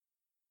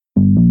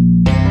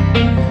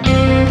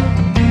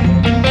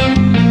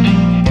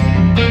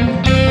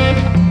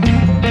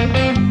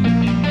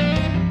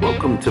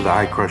to the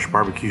I Crush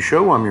Barbecue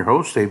Show. I'm your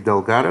host, Dave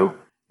Delgado.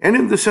 And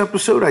in this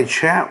episode, I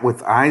chat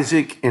with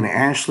Isaac and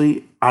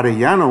Ashley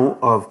Arellano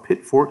of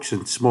Pitforks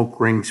and Smoke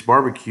Rings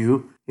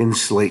Barbecue in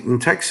Slayton,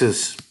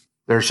 Texas.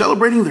 They're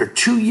celebrating their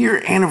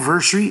 2-year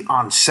anniversary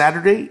on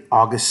Saturday,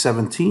 August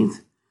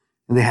 17th.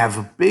 And they have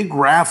a big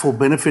raffle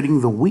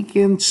benefiting the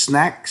Weekend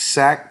Snack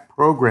Sack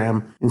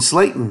program in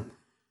Slayton.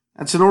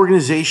 That's an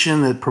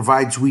organization that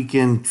provides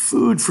weekend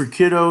food for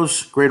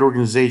kiddos. Great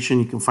organization.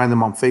 You can find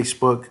them on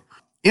Facebook.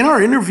 In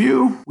our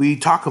interview, we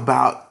talk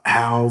about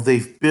how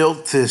they've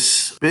built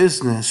this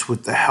business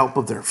with the help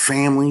of their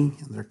family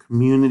and their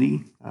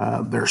community.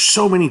 There are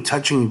so many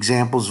touching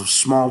examples of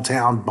small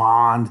town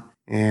bond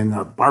and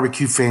a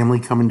barbecue family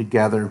coming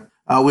together.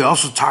 We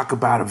also talk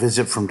about a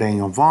visit from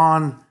Daniel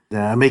Vaughn,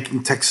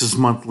 making Texas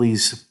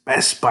Monthly's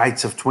Best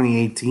Bites of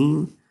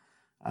 2018.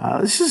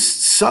 This is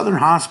Southern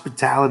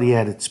hospitality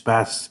at its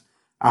best.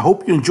 I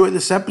hope you enjoy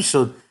this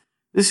episode.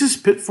 This is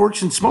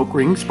Pitforks and Smoke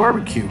Rings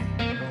Barbecue.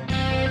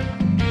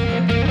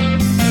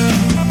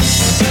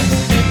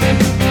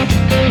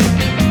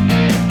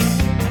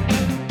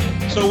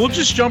 So we'll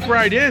just jump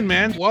right in,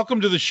 man.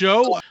 Welcome to the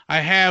show. I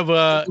have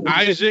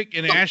Isaac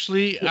and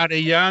Ashley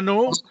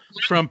Arellano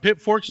from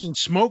Pitforks and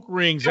Smoke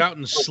Rings out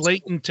in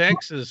Slayton,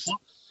 Texas.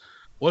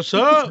 What's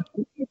up?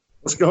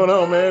 What's going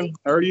on, man?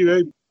 How are you,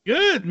 Dave?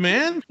 Good,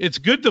 man. It's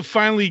good to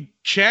finally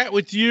chat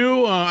with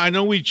you. I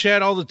know we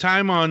chat all the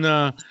time on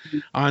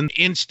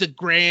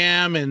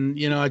Instagram,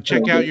 and I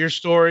check out your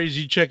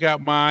stories. You check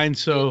out mine.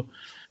 So,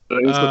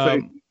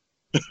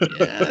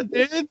 yeah,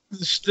 dude,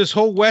 this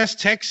whole West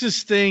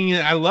Texas thing,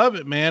 I love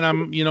it, man.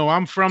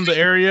 I'm from the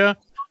area.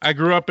 I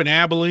grew up in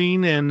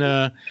Abilene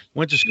and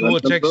went to school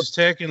at Texas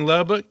Tech in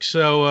Lubbock.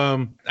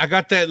 So I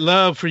got that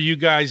love for you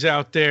guys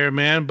out there,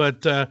 man.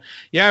 But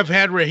yeah, I've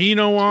had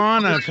Rahino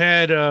on, I've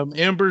had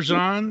Embers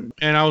on,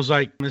 and I was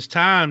like, it's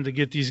time to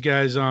get these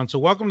guys on. So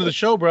welcome to the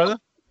show, brother.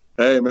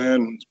 Hey,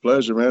 man, it's a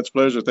pleasure, man. It's a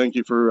pleasure. Thank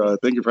you for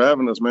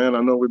having us, man.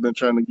 I know we've been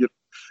trying to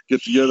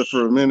get together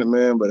for a minute,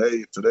 man, but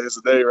hey, today's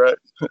the day, right?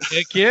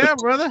 Heck yeah,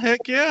 brother.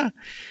 Heck yeah.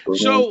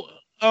 So,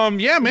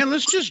 yeah, man,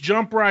 let's just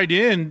jump right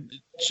in.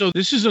 So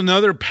this is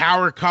another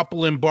power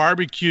couple in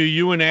barbecue.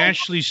 You and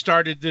Ashley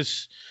started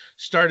this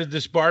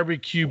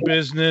barbecue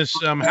business.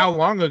 How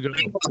long ago?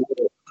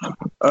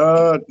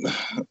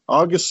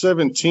 August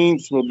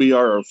 17th will be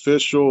our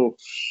official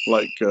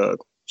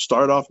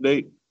start off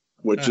date,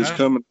 which is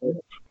coming up.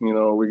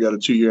 We got a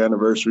 2-year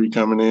anniversary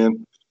coming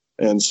in.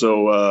 And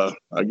so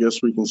I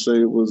guess we can say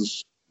it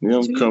was,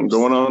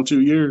 going on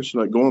 2 years,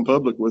 like going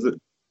public with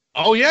it.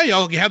 Oh, yeah.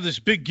 Y'all have this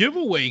big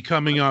giveaway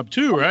coming up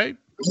too, right?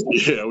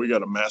 Yeah, we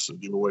got a massive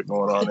giveaway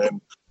going on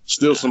and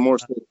still some more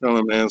stuff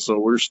coming, man. So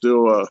we're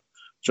still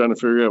trying to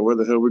figure out where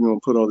the hell we're going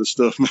to put all this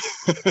stuff,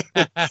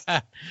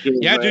 man.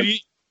 Yeah, dude,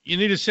 you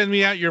need to send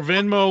me out your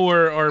Venmo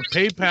or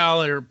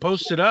PayPal or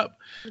post it up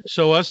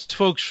so us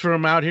folks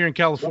from out here in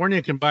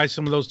California can buy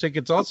some of those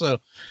tickets also.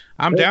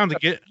 I'm down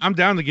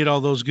to get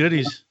all those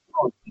goodies.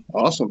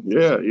 Awesome.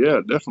 Yeah,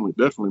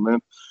 definitely, man.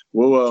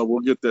 We'll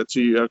get that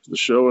to you after the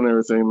show and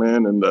everything,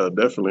 man. And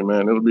definitely,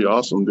 man, it'll be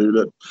awesome,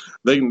 dude.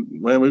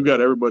 We've got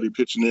everybody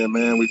pitching in,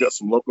 man. We got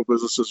some local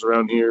businesses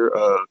around here.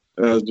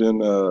 As in,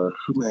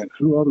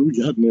 who all do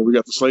we got in there? We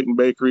got the Slayton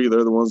Bakery.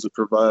 They're the ones that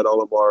provide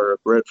all of our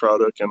bread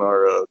product and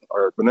our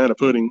banana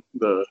pudding,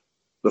 the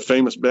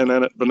famous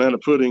banana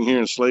pudding here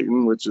in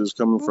Slayton, which is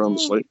coming from the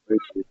Slayton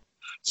Bakery.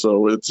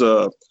 So it's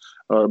our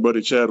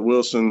buddy Chad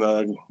Wilson.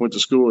 I went to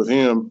school with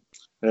him.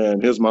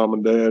 And his mom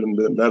and dad, and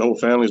that whole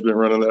family's been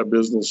running that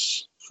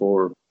business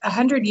for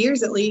 100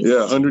 years at least. Yeah,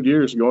 100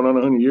 years, going on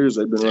 100 years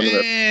they've been running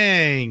that.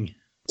 Dang.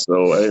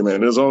 So, hey,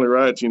 man, it's only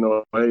right,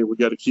 hey, we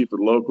got to keep it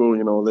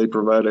local. They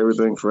provide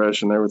everything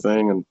fresh and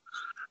everything. And,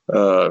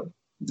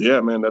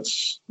 yeah, man,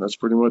 that's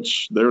pretty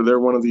much, they're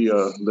one of the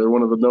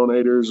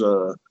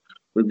donators.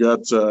 We've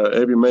got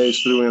Abby Mays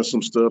threw in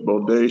some stuff,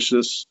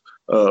 Bodacious,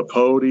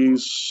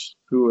 Pody's,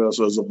 who else?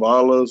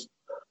 Zavala's.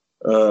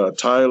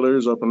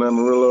 Tyler's up in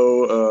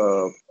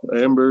Amarillo,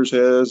 Embers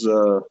has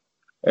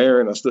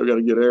Aaron. I still got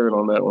to get Aaron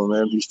on that one,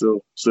 man. He's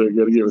still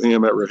got to get with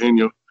him at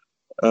Rahino.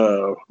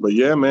 But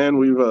yeah, man,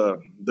 we've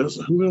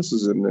who else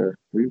is in there?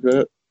 We've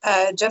got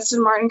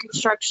Justin Martin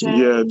Construction.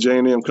 Yeah,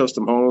 J&M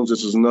Custom Homes.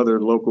 This is another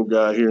local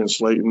guy here in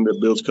Slayton that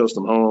builds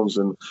custom homes,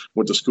 and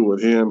went to school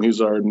with him. He's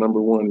our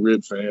number one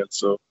Rid fan.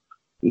 So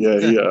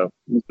yeah,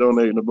 he's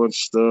donating a bunch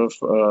of stuff.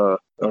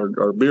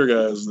 Our beer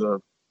guys,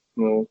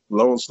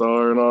 Lone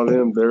Star and all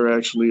them, they're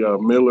actually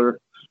Miller,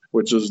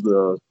 which is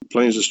the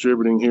Plains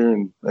Distributing here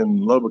in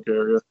Lubbock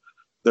area.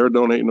 They're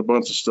donating a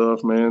bunch of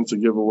stuff, man, to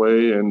give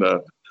away. And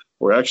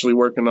we're actually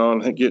working on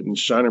getting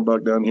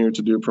Shinerbuck down here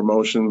to do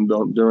promotion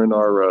during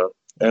our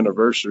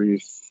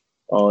anniversary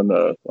on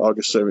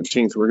August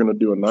 17th. We're going to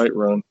do a night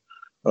run,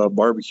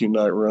 barbecue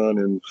night run,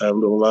 and have a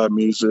little live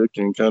music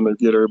and kind of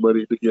get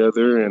everybody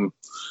together and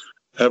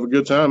have a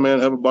good time, man.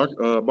 Have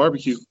a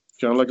barbecue.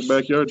 Kind of like a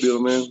backyard deal,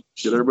 man.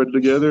 Get everybody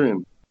together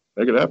and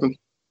make it happen.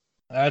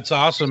 That's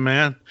awesome,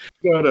 man.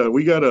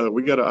 We got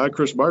a I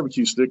Crush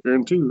barbecue sticker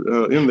in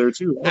there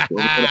too. Heck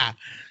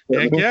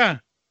yeah.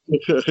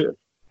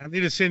 I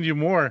need to send you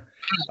more.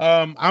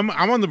 I'm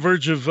on the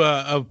verge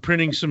of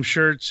printing some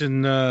shirts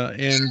and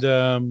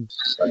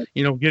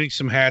getting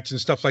some hats and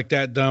stuff like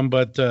that done.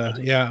 But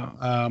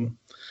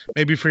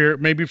maybe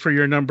for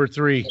your number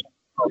 3.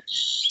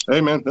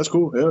 Hey man, that's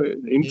cool. Hell,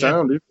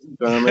 anytime, dude.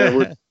 Anytime, man.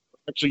 We're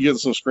actually getting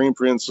some screen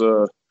prints.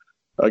 I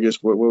guess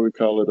what we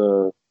call it,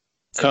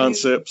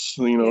 concepts.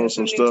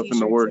 Some stuff in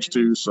the works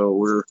too. So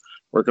we're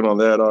working on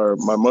that.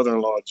 My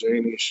mother-in-law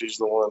Janie, she's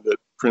the one that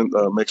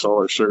makes all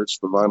our shirts,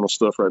 the vinyl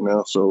stuff right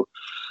now. So,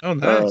 oh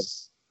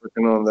nice.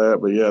 Working on that.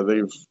 But yeah,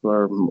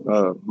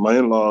 my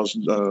in-laws,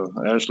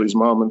 Ashley's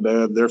mom and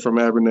dad, they're from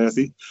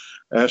Abernathy.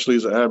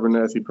 Ashley's an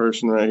Abernathy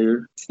person right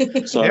here.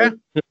 So yeah.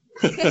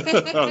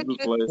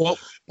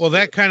 Well,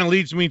 that kind of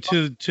leads me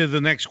to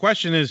the next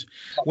question is,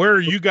 where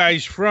are you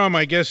guys from?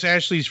 I guess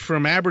Ashley's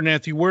from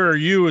Abernathy. Where are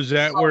you? Is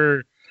that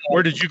where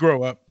did you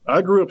grow up?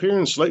 I grew up here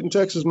in Slayton,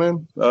 Texas,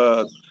 man.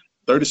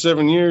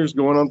 37 years,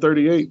 going on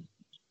 38.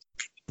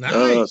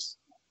 Nice.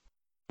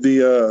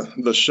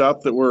 The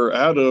shop that we're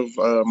out of,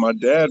 my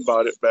dad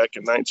bought it back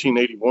in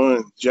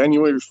 1981,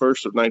 January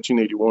 1st of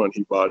 1981.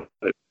 He bought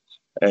it.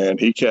 And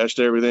he cashed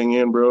everything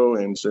in, bro,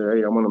 and said,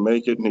 hey, I'm going to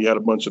make it. And he had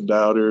a bunch of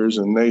doubters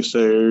and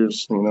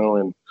naysayers,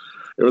 and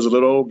it was a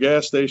little old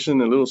gas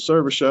station, a little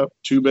service shop,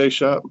 2-bay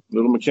shop,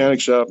 little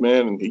mechanic shop,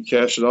 man. And he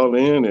cashed it all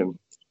in. And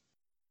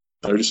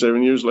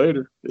 37 years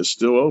later, it's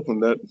still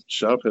open. That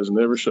shop has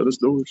never shut its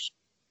doors.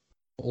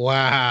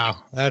 Wow.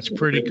 That's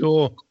pretty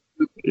cool.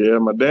 Yeah,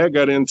 my dad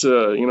got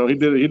into, he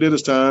did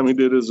his time. He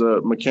did his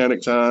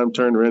mechanic time,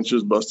 turned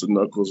wrenches, busted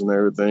knuckles and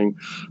everything,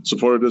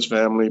 supported his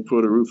family,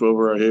 put a roof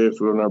over our head,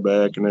 food on our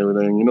back and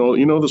everything. You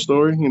know the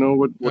story,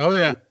 what oh,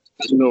 yeah.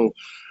 El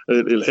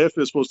Jefe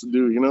is supposed to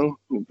do,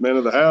 man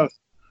of the house.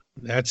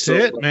 That's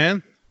it,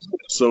 man.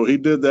 So he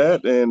did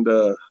that, and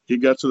he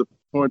got to the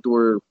point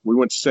where we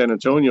went to San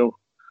Antonio,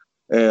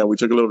 and we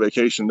took a little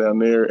vacation down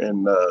there,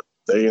 and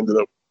they ended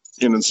up,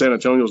 San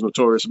Antonio's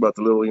notorious about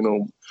the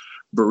little,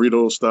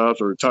 burrito stops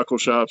or taco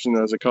shops,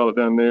 as they call it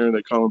down there, and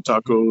they call them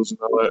tacos and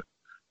all that.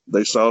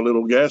 They saw a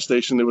little gas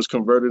station that was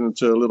converted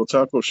into a little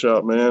taco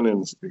shop, man,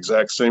 and it's the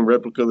exact same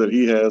replica that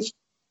he has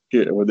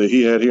here, that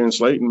he had here in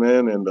Slayton,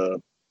 man. And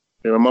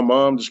my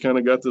mom just kind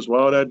of got this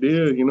wild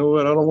idea. You know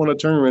what? I don't want to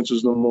turn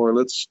wrenches no more.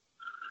 Let's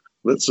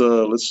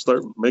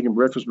start making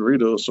breakfast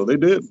burritos. So they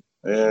did,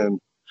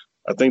 and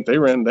I think they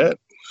ran that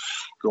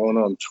going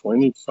on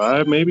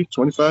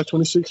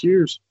 26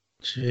 years.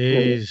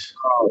 Jeez.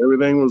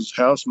 Everything was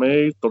house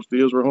made.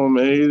 Tortillas were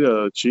homemade.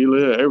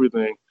 Chile,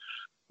 everything.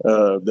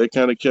 They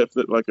kind of kept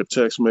it like a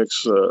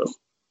Tex-Mex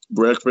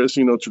breakfast,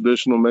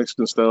 traditional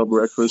Mexican style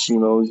breakfast,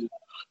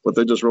 but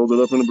they just rolled it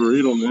up in a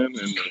burrito, man.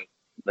 And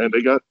man,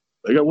 they got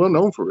well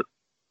known for it.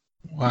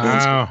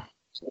 Wow.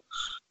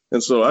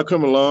 And so I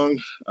come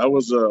along. I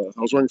was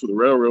working for the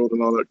railroad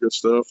and all that good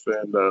stuff,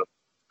 and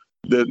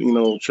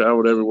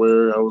traveled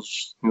everywhere. I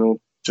was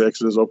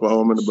Texas,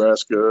 Oklahoma,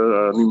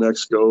 Nebraska, New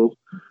Mexico,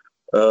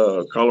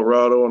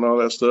 Colorado, and all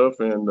that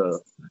stuff, and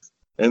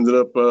ended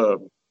up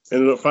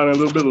finding a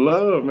little bit of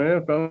love,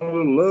 man. Found a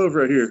little love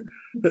right here.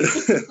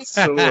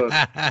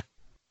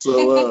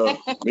 So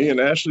me and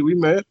Ashley, we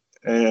met,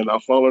 and I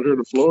followed her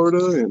to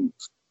Florida, and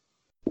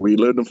we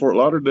lived in Fort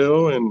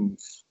Lauderdale, and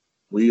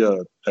we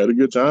had a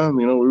good time.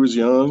 We was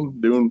young,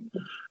 doing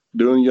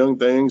young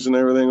things and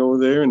everything over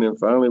there, and then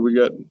finally we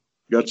got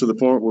to the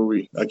point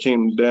where I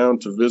came down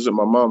to visit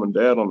my mom and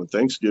dad on a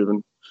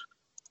Thanksgiving,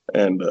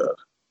 and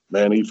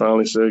man, he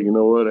finally said, you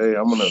know what, hey,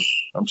 I'm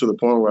to the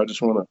point where I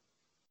just want to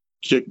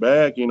kick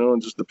back,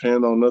 and just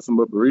depend on nothing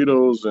but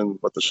burritos,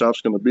 but the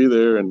shop's going to be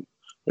there, and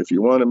if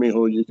you want it,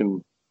 mijo, you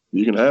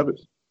can have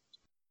it.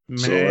 Man.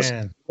 So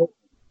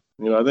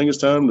I think it's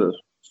time to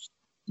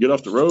get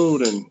off the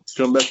road and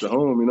come back to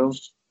home,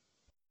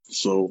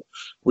 So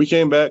we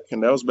came back,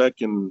 and that was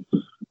back in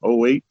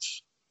 08.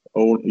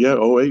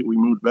 08, we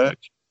moved back,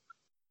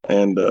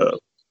 and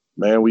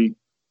man, we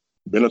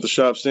been at the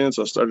shop since.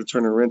 I started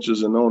turning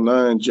wrenches in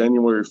 09,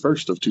 January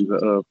 1st of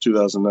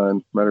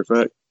 2009. Matter of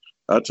fact,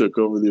 I took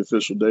over the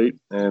official date,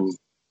 and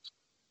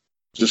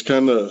just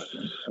kind of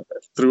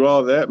through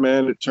all that,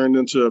 man, it turned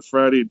into a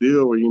Friday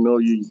deal where,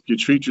 you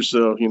treat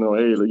yourself, hey, you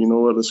know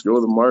what, let's go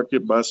to the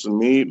market, buy some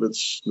meat.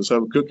 Let's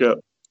have a cookout.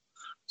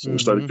 So we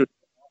started cooking,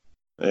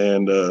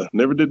 and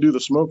never did do the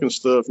smoking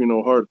stuff,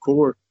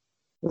 hardcore,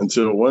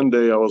 until one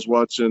day I was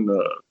watching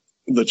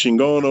the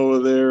Chingon over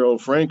there,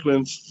 old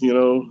Franklin's, the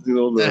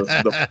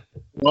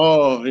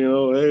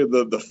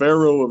the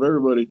pharaoh of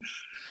everybody,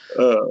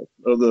 of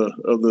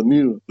the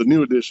new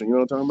edition. You know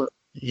what I'm talking about?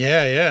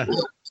 Yeah.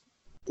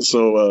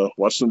 So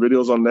watched some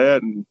videos on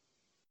that, and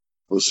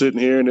was sitting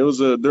here, and it was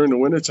during the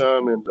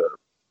wintertime, and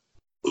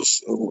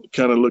was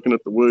kind of looking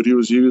at the wood he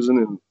was using,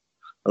 and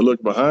I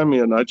looked behind me,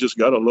 and I just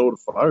got a load of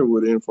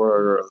firewood in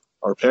for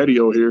our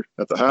patio here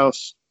at the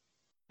house,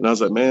 and I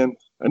was like, man,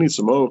 I need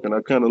some oak. And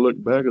I kind of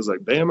looked back, I was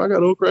like, damn, I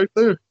got oak right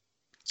there.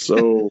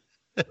 So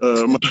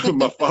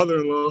my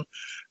father-in-law,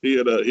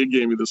 he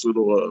gave me this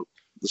little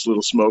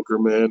smoker,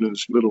 man, and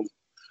this little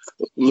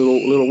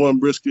one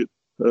brisket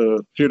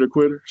hitter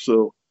quitter.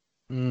 So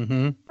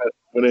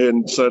went ahead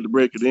and decided to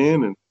break it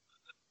in, and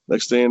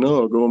next thing you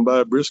know, I'll go and buy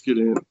a brisket,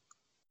 and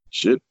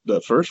shit,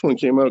 that first one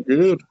came out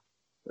good,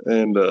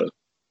 and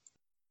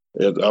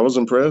I was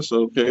impressed.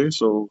 Okay,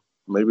 so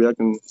maybe I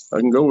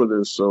can go with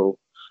this. So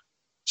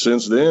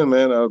since then,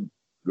 man, I've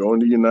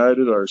going to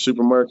United, our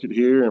supermarket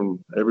here, and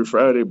every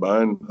Friday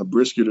buying a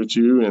brisket or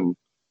two and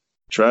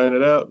trying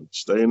it out,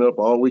 staying up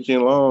all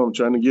weekend long,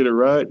 trying to get it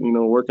right,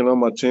 working on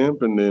my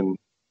temp. And then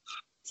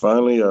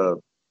finally, I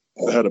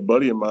had a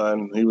buddy of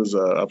mine. He was,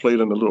 I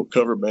played in a little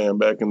cover band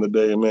back in the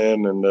day,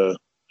 man. And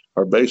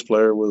our bass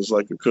player was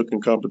like a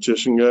cooking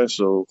competition guy.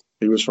 So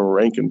he was from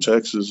Rankin,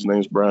 Texas. His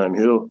name's Brian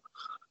Hill.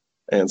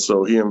 And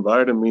so he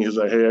invited me. He's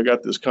like, hey, I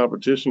got this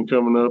competition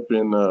coming up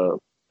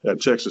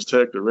at Texas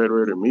Tech, the Red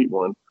Raider meet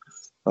one.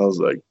 I was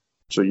like,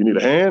 so you need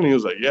a hand? He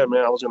was like, yeah,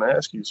 man, I was going to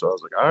ask you. So I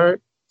was like, all right,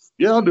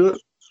 yeah, I'll do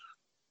it.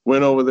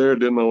 Went over there,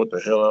 didn't know what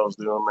the hell I was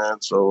doing, man.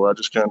 So I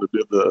just kind of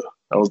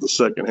I was the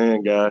second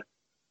hand guy.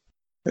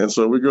 And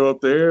so we go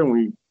up there and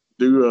we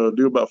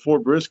do about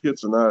 4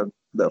 briskets. And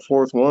that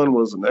fourth one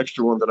was an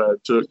extra one that I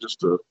took just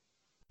to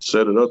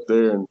set it up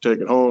there and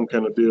take it home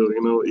kind of deal,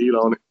 eat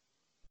on it.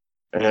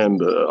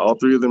 And all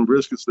 3 of them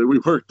briskets that we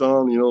worked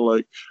on,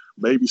 like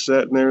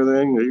babysat and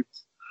everything,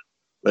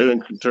 they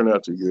didn't turn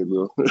out too good,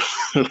 though.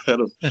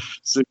 Out of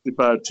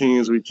 65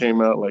 teams, we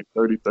came out like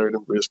 33rd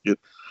in brisket.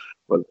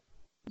 But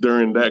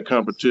during that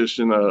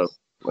competition, like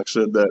I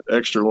said, that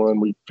extra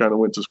one, we kind of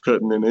went to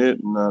cutting in it.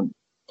 And I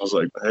was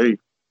like, hey,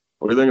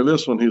 what do you think of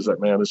this one? He was like,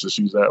 man, let's just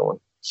use that one.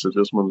 So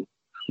this one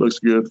looks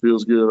good,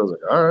 feels good. I was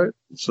like, all right.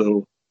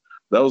 So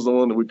that was the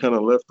one that we kind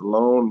of left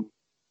alone,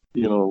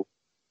 did a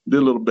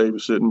little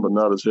babysitting, but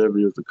not as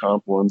heavy as the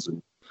comp ones.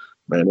 And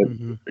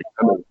man, it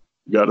kind of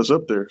got us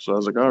up there. So I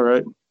was like, all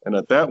right. And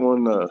at that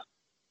one,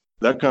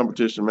 that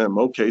competition, man,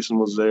 Mo Cason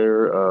was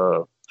there.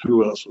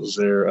 Who else was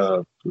there?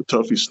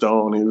 Tuffy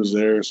Stone, he was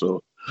there.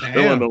 So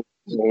there wasn't no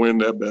win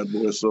that bad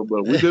boy. So,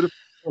 but we did it,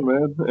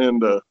 man.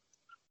 And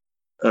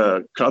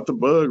caught the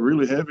bug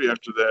really heavy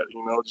after that.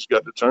 Just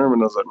got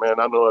determined. I was like,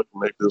 man, I know I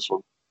can make this one.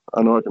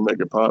 I know I can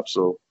make it pop.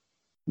 So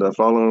that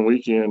following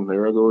weekend,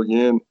 there I go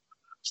again.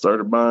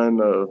 Started buying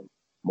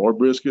more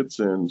briskets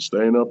and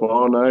staying up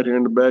all night here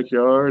in the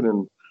backyard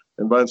and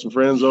inviting some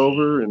friends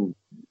over, and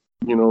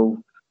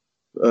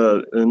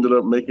ended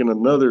up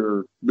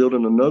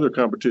building another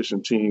competition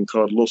team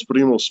called Los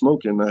Primos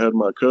Smoking. I had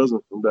my cousin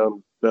from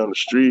down the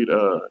street,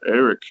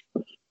 Eric,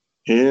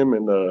 him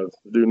and a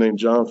dude named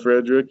John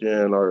Frederick,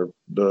 and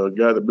the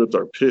guy that built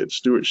our pit,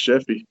 Stuart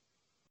Sheffy.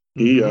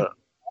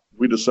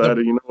 We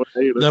decided,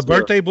 hey, the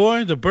birthday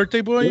boy,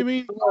 you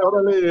mean?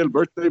 The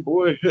birthday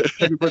boy,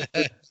 happy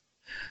birthday.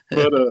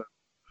 But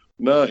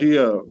no,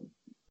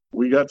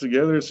 we got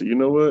together. So you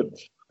know what?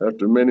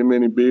 After many,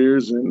 many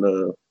beers and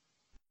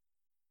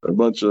a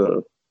bunch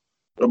of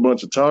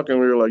talking,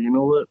 we were like, you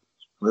know what?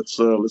 Let's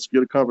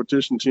get a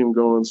competition team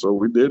going. So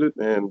we did it,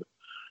 and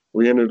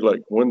we entered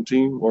like one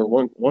team or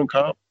one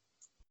comp.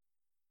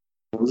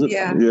 Was it?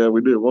 Yeah,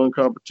 we did one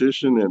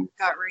competition and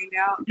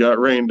got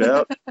rained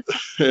out.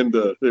 And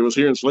it was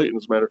here in Slayton,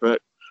 as a matter of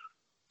fact.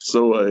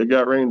 So it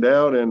got rained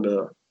out, and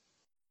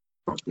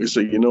we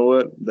said, you know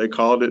what? They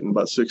called it in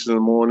about 6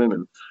 a.m,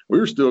 and we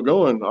were still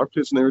going. Our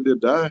pits never did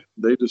die.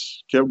 They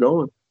just kept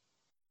going.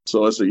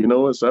 So I said, you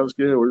know what, sounds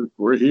good.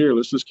 We're here.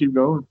 Let's just keep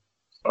going.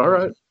 All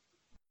right.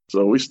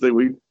 So we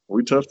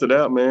toughed it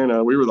out,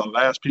 man. We were the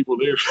last people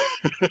there.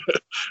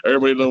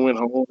 Everybody done went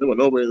home. There was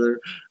nobody there.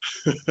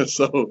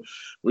 So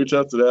we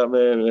toughed it out,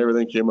 man, and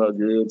everything came out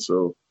good.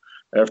 So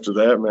after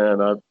that, man,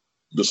 I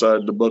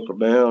decided to buckle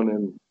down,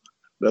 and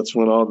that's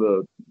when all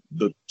the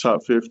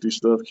top 50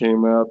 stuff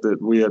came out that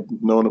we had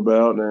known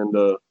about,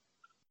 and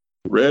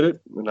read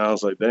it, and I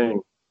was like,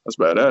 dang, that's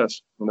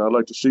badass. I'd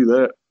like to see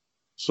that.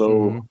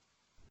 So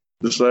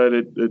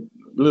decided a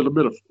little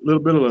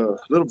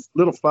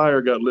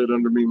fire got lit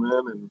under me,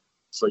 man, and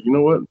it's like, you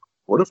know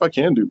what if I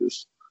can do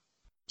this?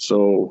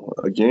 So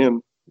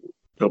again, a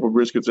couple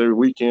briskets every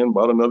weekend,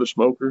 bought another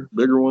smoker,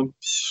 bigger one,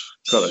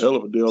 got a hell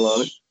of a deal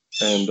on it,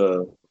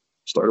 and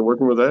started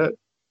working with that.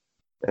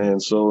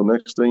 And so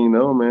next thing you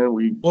know, man,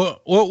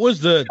 what was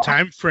the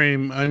time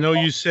frame? I know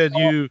you said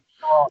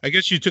I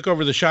guess you took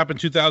over the shop in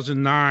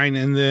 2009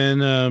 and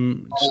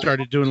then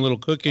started doing a little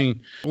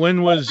cooking.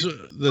 When was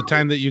the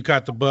time that you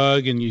got the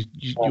bug and you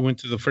went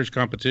to the first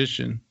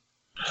competition?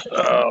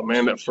 Oh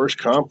man, that first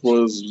comp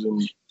was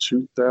in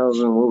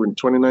 2000. What, we're in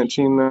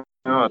 2019 now?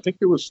 I think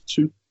it was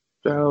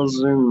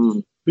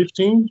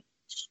 2015.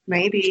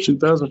 Maybe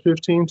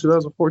 2015,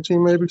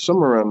 2014, maybe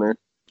somewhere around there.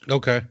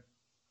 Okay.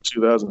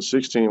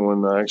 2016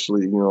 when I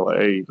actually,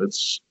 hey,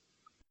 let's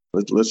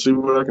see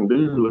what I can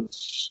do.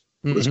 Let's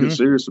get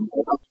serious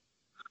about it.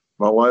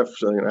 My wife,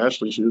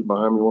 Ashley, she was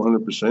behind me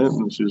 100%,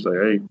 and she was like,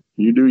 "Hey,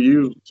 you do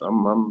you.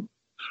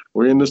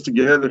 We're in this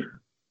together."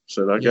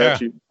 Said, "I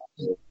got you."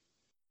 So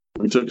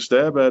we took a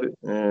stab at it,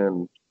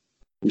 and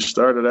we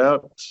started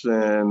out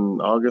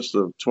in August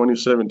of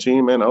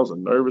 2017. Man, I was a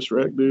nervous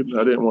wreck, dude.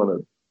 I didn't want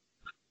to.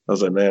 I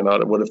was like, man,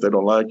 what if they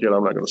don't like it?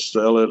 I'm not going to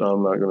sell it.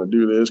 I'm not going to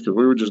do this, because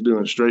we were just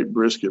doing straight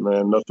brisket,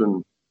 man.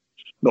 Nothing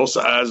no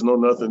size, no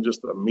nothing,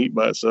 just the meat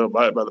by itself,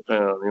 buy it by the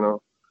pound, you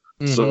know.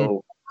 Mm-hmm.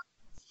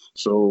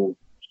 So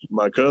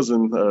my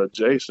cousin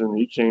Jason,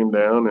 he came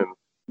down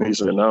and he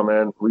said, "No,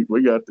 man,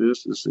 we got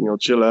this. Just, you know,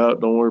 chill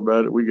out, don't worry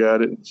about it, we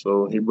got it."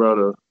 So he brought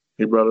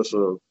us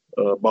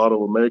a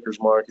bottle of Maker's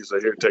Mark. He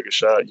said, "Here, take a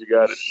shot, you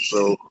got it."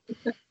 So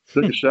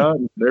took a shot,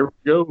 and there we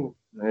go.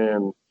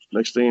 And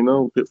next thing you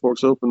know, Pit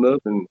Forks opened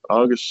up in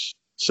August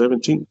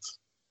 17th,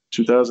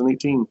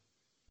 2018.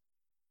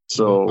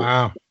 So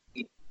Wow.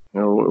 you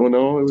know, well,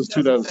 no, it was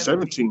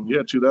 2017.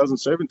 Yeah,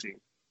 2017.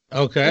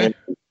 Okay. And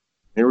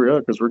here we are,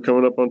 because we're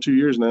coming up on 2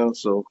 years now.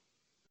 So,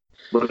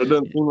 but it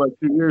doesn't seem like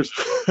 2 years.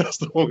 That's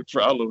the only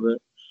problem, man.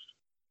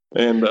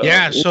 And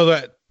yeah, so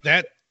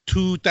that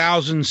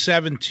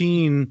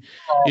 2017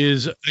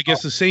 is, I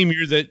guess, the same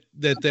year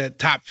that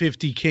Top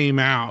 50 came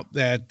out,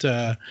 that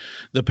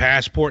the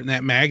Passport and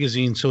that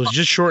magazine. So it's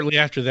just shortly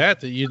after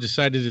that you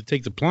decided to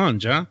take the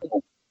plunge, huh?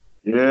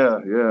 Yeah,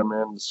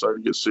 man.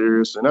 Started to get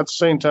serious, and at the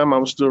same time, I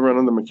was still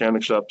running the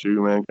mechanic shop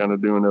too, man. Kind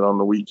of doing it on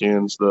the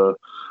weekends, the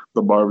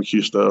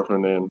barbecue stuff,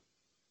 and then,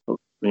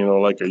 you know,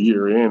 like a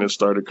year in, it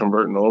started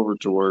converting over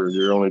to where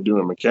you're only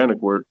doing mechanic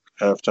work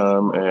half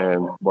time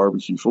and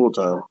barbecue full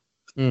time.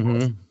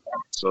 Mm-hmm.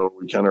 So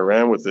we kind of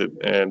ran with it,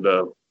 and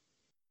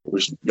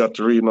we got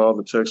to reading all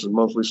the Texas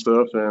Monthly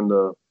stuff, and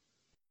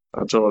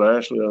I told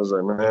Ashley, I was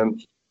like, man,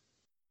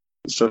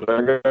 I said,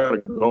 I gotta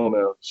go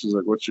now. She's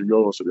like, what's your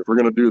goal? I said, if we're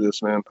gonna do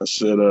this, man, I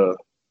said,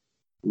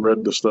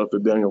 read the stuff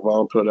that Daniel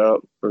Vaughn put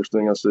out. First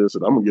thing I said,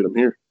 I'm gonna get him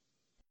here.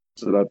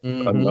 I said,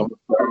 I'm gonna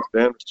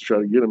stand to try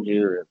to get him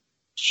here, and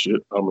shit,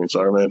 I mean,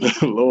 sorry, man.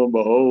 Lo and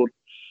behold,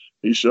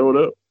 he showed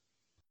up.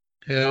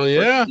 Hell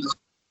yeah.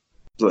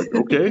 I was like,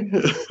 okay.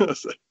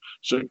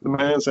 Shook the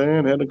man's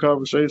hand, had a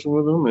conversation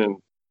with him, and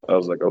I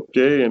was like,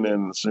 okay. And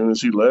then as soon as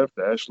he left,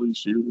 Ashley,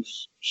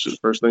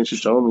 first thing she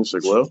told me, she's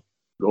like, well,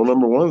 goal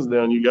number one's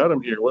down. You got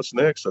him here. What's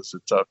next? I said,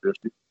 top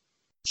 50.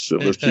 So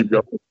let's keep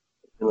going.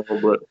 You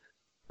know, but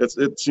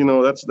it's you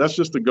know, that's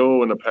just the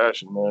goal and the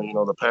passion, man. You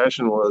know, the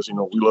passion was, you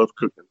know, we love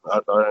cooking.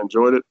 I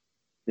enjoyed it.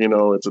 You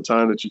know, it's a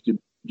time that you could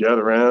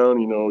gather around.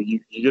 You know, you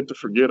get to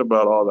forget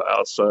about all the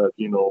outside,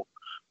 you know,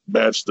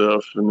 bad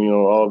stuff, and, you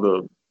know, all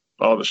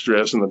the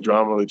stress and the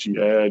drama that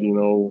you had, you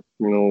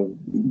know,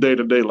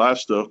 day-to-day life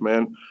stuff,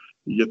 man.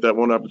 You get that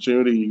one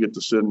opportunity, you get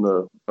to sit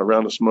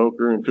around the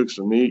smoker and cook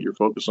some meat. You're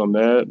focused on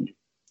that. You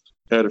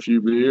had a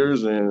few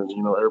beers, and,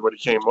 you know, everybody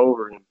came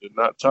over and did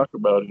not talk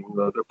about, you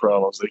know, their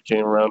problems. They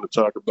came around to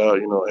talk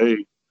about, you know,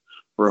 hey,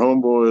 we're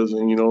homeboys,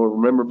 and, you know,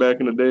 remember back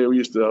in the day we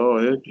used to, oh,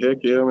 heck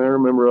yeah, man, I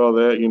remember all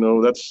that. You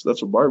know, that's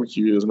what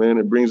barbecue is, man.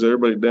 It brings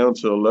everybody down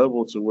to a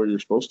level to where you're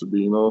supposed to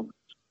be, you know.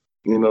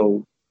 You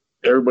know,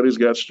 everybody's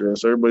got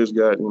stress. Everybody's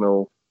got, you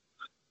know,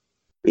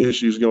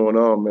 issues going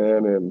on,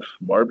 man. And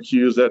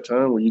barbecue is that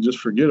time where you just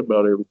forget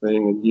about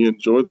everything and you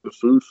enjoy the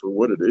food for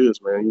what it is,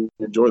 man. You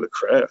enjoy the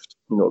craft,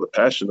 you know, the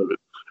passion of it.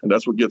 And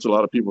that's what gets a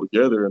lot of people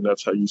together. And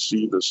that's how you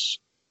see this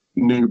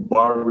new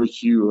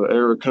barbecue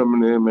era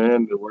coming in,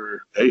 man, to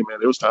where, hey, man,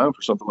 it was time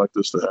for something like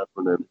this to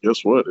happen. And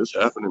guess what? It's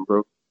happening,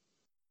 bro.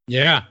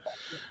 Yeah,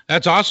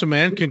 that's awesome,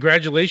 man.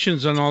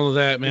 Congratulations on all of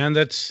that, man.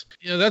 That's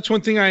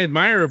one thing I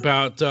admire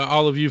about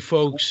all of you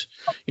folks,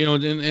 you know,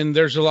 and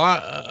there's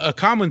a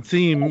common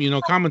theme, you know,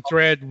 common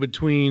thread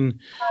between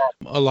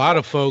a lot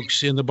of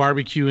folks in the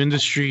barbecue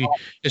industry,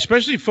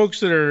 especially folks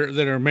that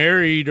are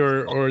married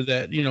or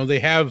that, you know, they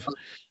have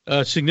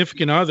a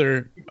significant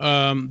other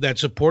that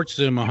supports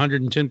them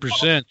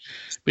 110%,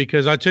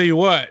 because I tell you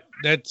what,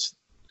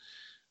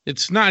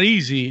 it's not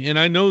easy. And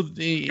I know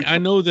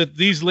that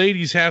these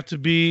ladies have to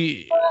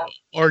be,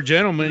 or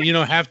gentlemen, you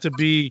know, have to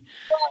be,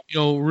 you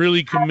know,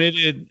 really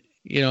committed,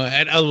 you know,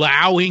 at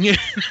allowing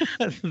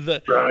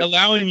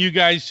allowing you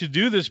guys to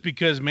do this,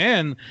 because,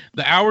 man,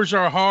 the hours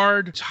are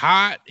hard. It's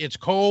hot. It's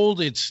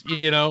cold. It's,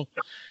 you know,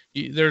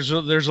 there's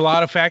a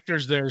lot of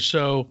factors there.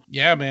 So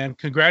yeah, man,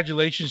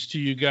 congratulations to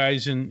you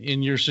guys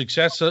in your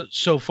success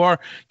so far.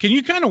 Can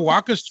you kind of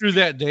walk us through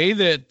that day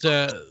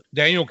that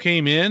Daniel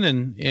came in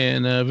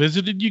and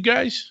visited you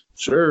guys?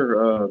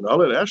 Sure. I'll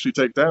let Ashley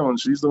take that one.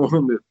 She's the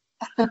one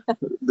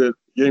that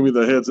gave me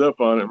the heads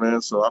up on it,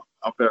 man. So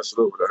I'll pass it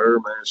over to her,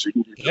 man. She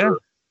can give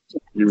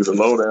you the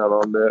lowdown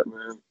on that,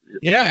 man.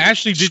 Yeah,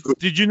 Ashley,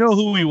 did you know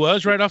who he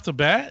was right off the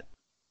bat?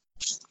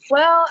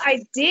 Well,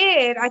 I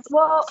did.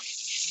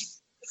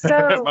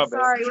 So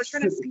sorry, we're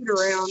trying to scoot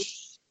around.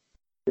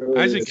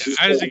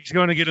 Isaac's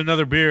going to get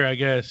another beer, I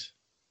guess.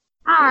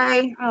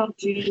 Hi. Oh,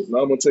 geez.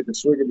 Now I'm gonna take a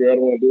swig of beer. I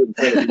don't want to do it in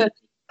front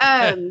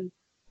of you.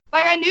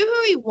 Like, I knew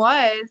who he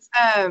was.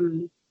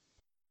 And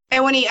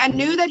I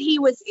knew that he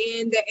was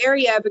in the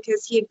area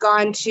because he had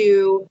gone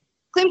to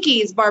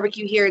Klimke's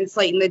barbecue here in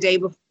Slayton the day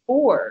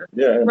before.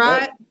 Yeah,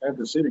 right.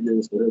 After City gave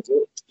us the heads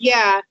up.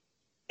 Yeah,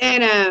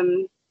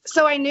 and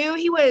so I knew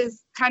he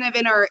was kind of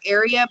in our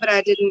area, but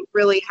I didn't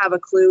really have a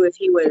clue if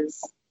he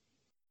was.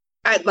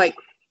 I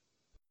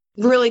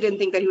really didn't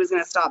think that he was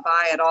going to stop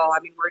by at all. I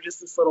mean, we're just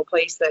this little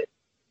place that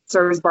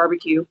serves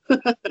barbecue.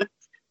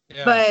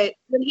 Yeah. But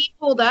when he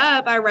pulled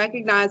up, I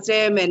recognized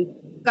him, and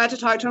got to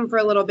talk to him for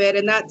a little bit.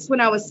 And that's when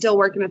I was still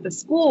working at the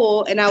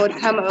school, and I would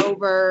come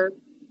over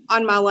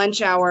on my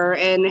lunch hour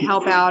and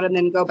help out and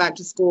then go back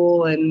to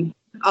school and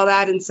all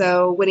that. And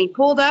so when he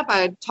pulled up,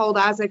 I told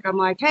Isaac, I'm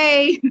like,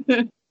 hey,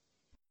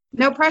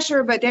 no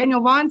pressure, but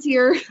Daniel Vaughn's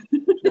here.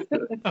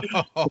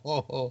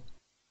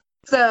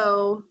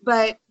 So,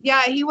 but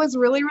yeah, he was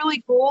really,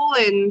 really cool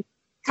and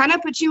kind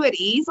of put you at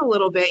ease a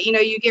little bit. You know,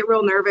 you get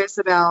real nervous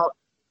about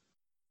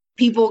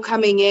people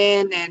coming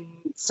in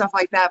and stuff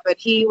like that, but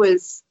he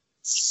was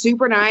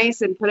super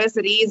nice and put us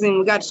at ease, and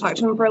we got to talk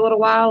to him for a little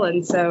while.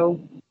 And so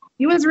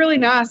he was really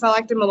nice. I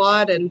liked him a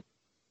lot. And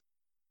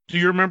do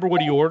you remember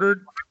what he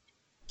ordered?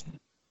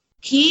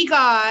 He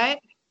got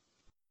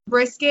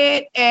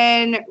brisket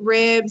and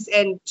ribs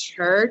and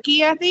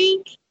turkey, I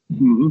think.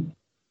 Mm-hmm.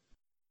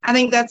 I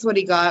think that's what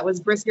he got, was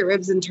brisket,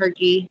 ribs, and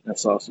turkey. And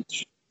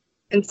sausage.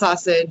 And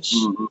sausage.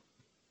 Mm-hmm.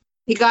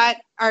 He got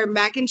our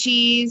mac and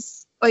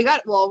cheese.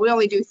 Well, we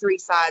only do 3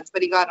 sides,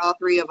 but he got all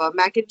 3 of them.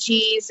 Mac and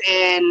cheese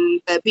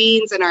and the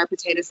beans and our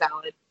potato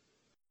salad.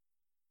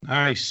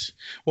 Nice.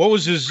 What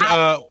was his,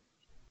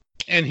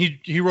 and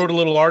he wrote a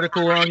little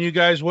article on you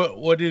guys. What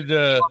all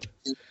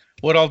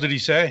did he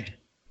say?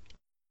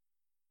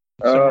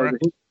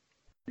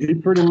 He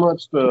pretty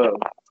much,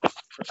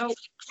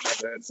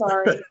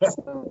 Sorry.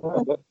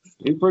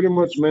 he pretty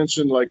much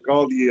mentioned like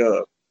all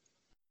the,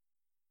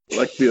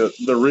 like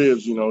the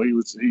ribs, you know, he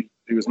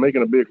was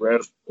making a big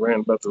rant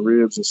about the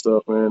ribs and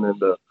stuff, man.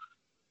 And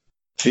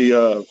he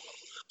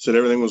said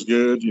everything was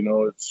good. You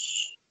know,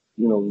 it's,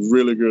 you know,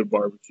 really good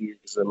barbecue.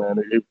 He said, man,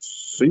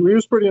 he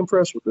was pretty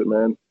impressed with it,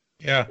 man.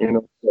 Yeah. You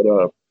know,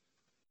 but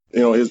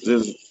you know,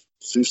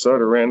 he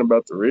started ranting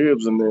about the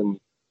ribs, and then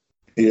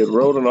he had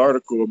wrote an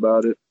article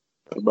about it,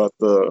 about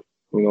the,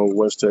 you know,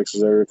 West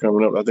Texas area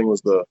coming up. I think it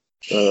was the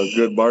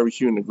good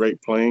barbecue in the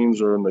Great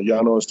Plains or in the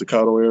Llano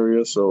Estacado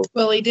area. So,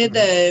 well, he did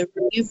the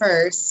review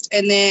first,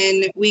 and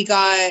then we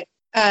got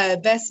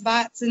Best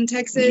Bites in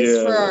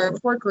Texas for our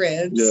pork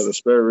ribs. Yeah, the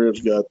spare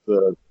ribs got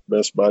the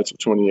Best Bites of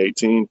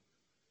 2018.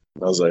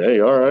 I was like, hey,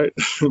 all right.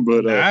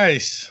 But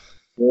nice.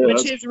 Yeah,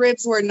 which his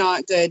ribs were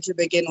not good to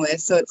begin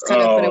with, so it's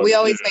kind of funny. We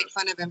always make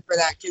fun of him for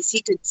that because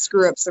he could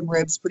screw up some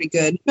ribs pretty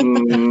good.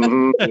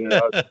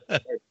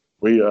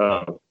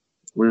 Yeah,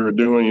 we were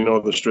doing, you know,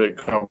 the straight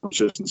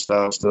competition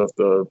style stuff,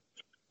 the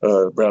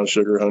brown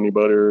sugar, honey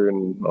butter,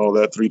 and all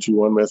that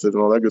 3-2-1 method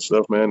and all that good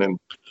stuff, man. And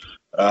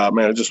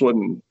man, I just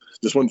wasn't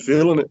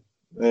feeling it,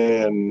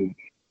 and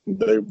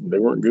they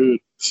weren't good.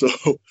 So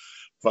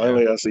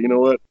finally, I said, you know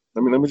what?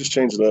 Let me just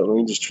change it up. Let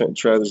me just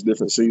try this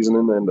different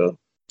seasoning, and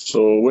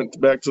so went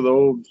back to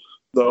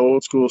the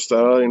old school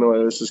style. You know,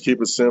 let's just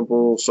keep it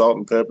simple: salt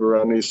and pepper.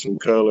 I need some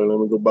color. Let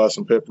me go buy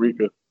some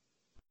paprika.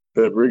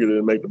 Paprika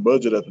didn't make the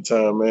budget at the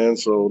time, man.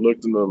 So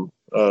looked in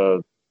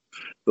the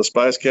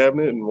spice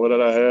cabinet, and what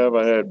did I have?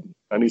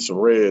 I need some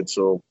red,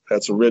 so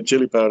had some red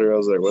chili powder. I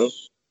was like, well,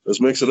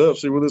 let's mix it up,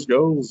 see where this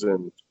goes,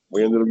 and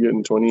we ended up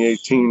getting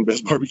 2018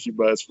 Best Barbecue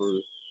Bites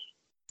for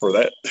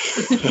that.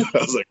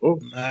 I was like, oh,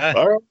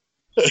 all right.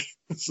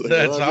 So,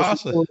 that's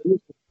awesome.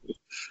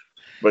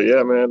 But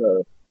yeah, man,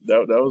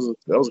 that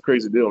was a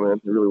crazy deal,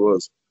 man. It really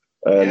was.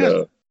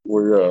 And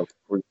we're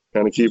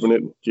kind of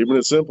keeping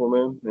it simple,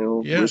 man. You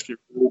know, brisket,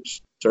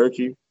 ribs,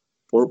 turkey,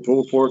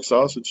 pulled pork,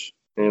 sausage.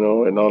 You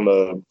know, and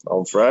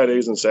on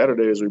Fridays and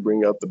Saturdays we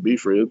bring out the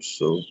beef ribs.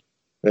 So,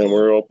 and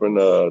we're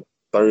open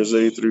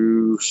Thursday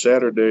through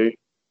Saturday,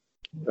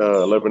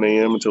 11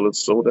 a.m. until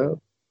it's sold out.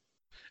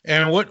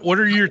 And what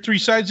are your 3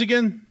 sides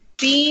again?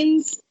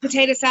 Beans,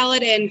 potato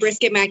salad, and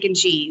brisket mac and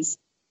cheese.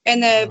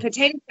 And the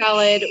potato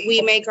salad,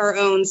 we make our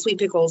own sweet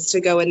pickles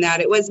to go in that.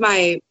 It was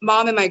my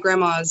mom and my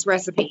grandma's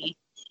recipe.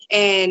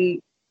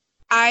 And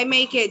I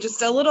make it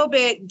just a little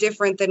bit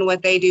different than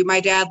what they do.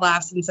 My dad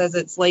laughs and says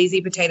it's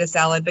lazy potato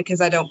salad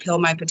because I don't peel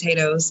my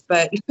potatoes.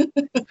 But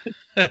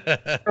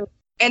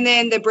and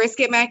then the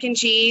brisket mac and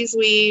cheese,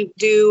 we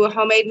do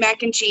homemade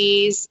mac and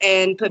cheese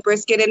and put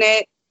brisket in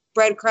it,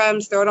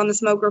 breadcrumbs, throw it on the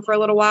smoker for a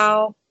little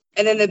while.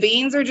 And then the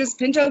beans are just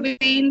pinto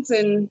beans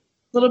and a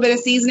little bit of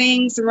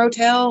seasoning, some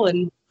Rotel,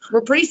 and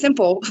we're pretty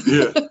simple.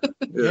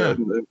 Yeah.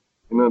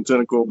 Nothing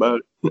technical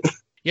about it.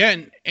 Yeah,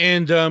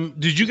 and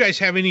did you guys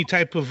have any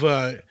type of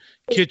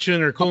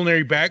kitchen or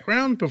culinary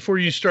background before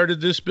you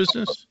started this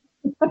business?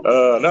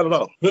 Not at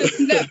all.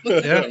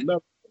 Yeah.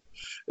 No.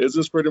 It's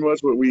just pretty much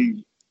what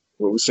we've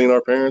seen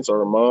our parents,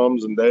 our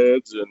moms and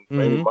dads, and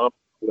maybe mom,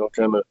 you know,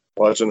 kind of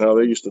watching how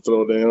they used to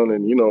throw down.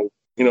 And you know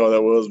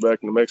that was back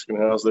in the Mexican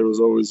house. There was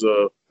always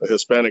a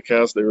Hispanic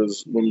house. There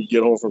was, when you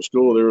get home from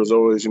school, there was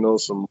always, you know,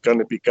 some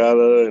carne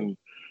picada and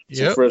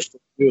some fresh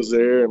tortillas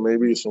there, and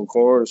maybe some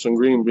corn, some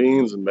green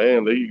beans, and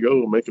man, there you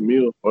go, make a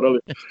meal, whatever.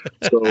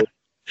 So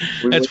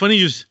that's funny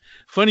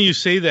you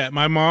say that.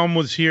 My mom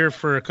was here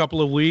for a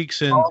couple of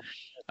weeks, and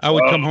I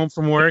would come home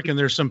from work, and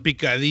there's some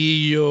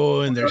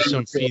picadillo, and there's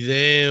some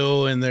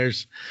fideo, and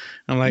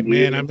I'm like,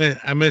 man,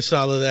 I miss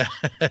all of that.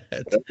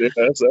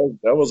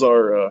 That was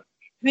our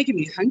making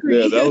me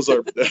hungry. Yeah, that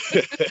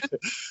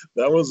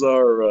was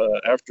our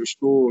after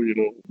school, you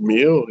know,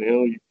 meal. You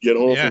know, you get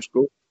home from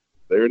school,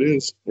 there it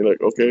is. You're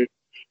like, okay,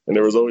 and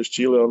there was always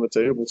chili on the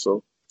table.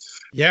 So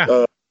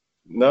Yeah.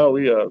 no,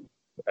 we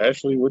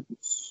Ashley, what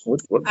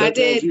background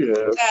do you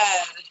have?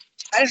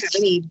 I didn't have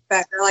any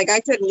background. Like,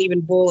 I couldn't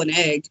even boil an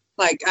egg.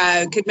 Like,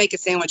 I could make a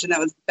sandwich, and that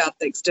was about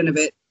the extent of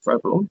it.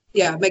 Fried bologna?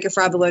 Yeah, make a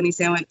fried bologna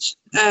sandwich.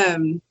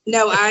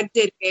 No, I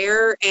did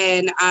hair,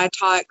 and I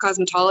taught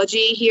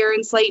cosmetology here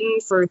in Slayton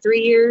for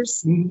 3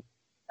 years.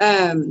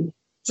 Mm-hmm.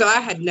 So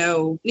I had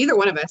neither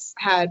one of us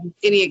had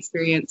any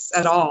experience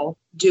at all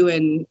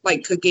doing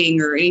like cooking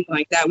or anything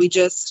like that. We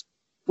just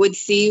would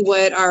see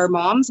what our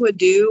moms would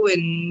do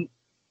and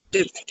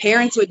the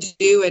parents would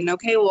do, and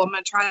okay, well, I'm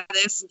going to try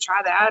this and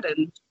try that.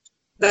 And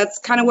that's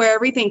kind of where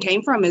everything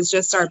came from, is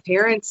just our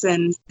parents,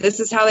 and this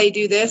is how they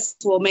do this.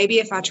 Well, maybe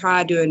if I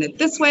try doing it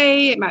this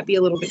way, it might be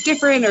a little bit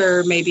different,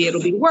 or maybe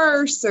it'll be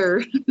worse,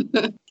 or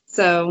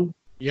so.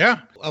 Yeah,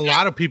 a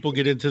lot of people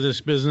get into this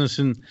business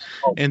and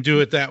do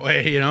it that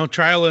way,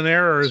 trial and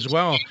error as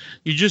well.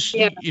 You just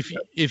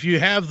if you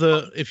have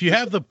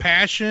the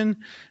passion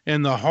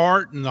and the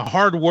heart and the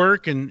hard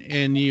work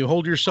and you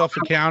hold yourself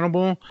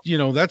accountable,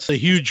 that's a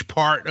huge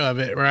part of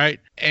it, right?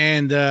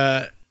 And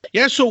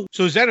yeah, so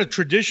is that a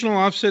traditional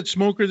offset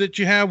smoker that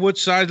you have? What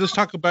size? Let's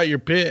talk about your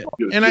pit.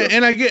 And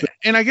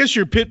I guess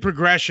your pit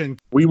progression.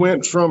 We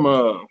went from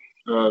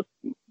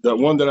that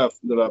one that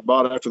I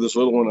bought after this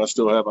little one. I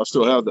still have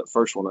that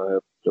first one I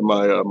have that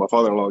my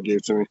father-in-law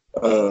gave to me.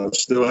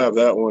 Still have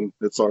that one.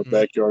 It's our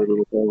backyard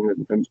little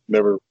thing and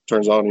never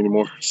turns on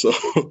anymore. So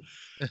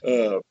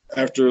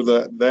after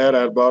that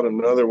I bought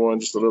another one,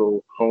 just a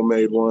little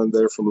homemade one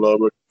there from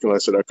Lubbock. And I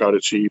said I caught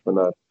it cheap, and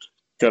I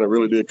kind of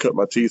really did cut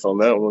my teeth on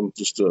that one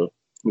just to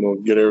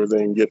get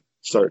everything,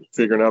 start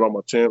figuring out all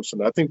my temps.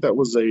 And I think that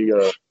was a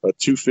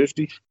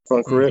 250 if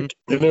I'm correct.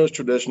 And it was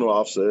traditional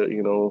offset,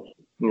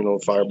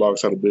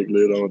 firebox, had a big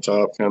lid on the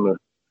top, kind of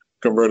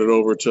converted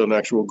over to an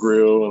actual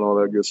grill and all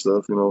that good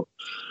stuff. It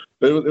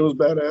was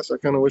badass. I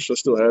kind of wish I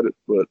still had it,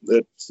 but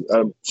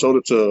I sold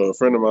it to a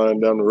friend of mine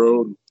down the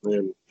road,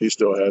 and he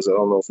still has it. I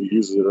don't know if he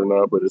uses it or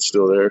not, but it's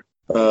still there.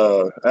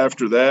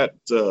 After that,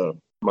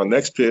 my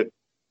next pit,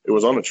 it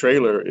was on a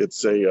trailer.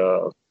 It's I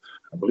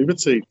believe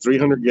it's a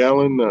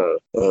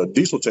 300-gallon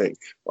diesel tank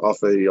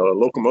off a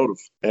locomotive,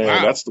 and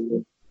wow. That's the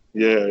one.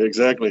 Yeah,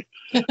 exactly.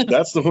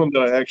 That's the one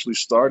that I actually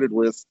started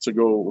with to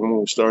go when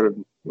we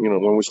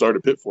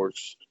started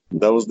Pitforks.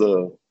 That was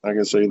the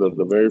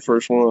very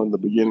first one, the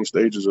beginning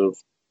stages of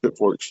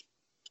Pitforks.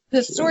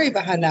 The story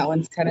behind that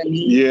one's kind of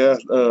neat. Yeah,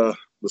 the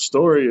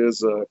story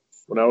is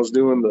when I was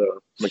doing the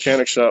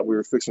mechanic shop, we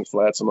were fixing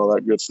flats and all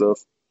that good stuff.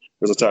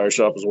 There's a tire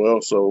shop as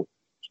well, so.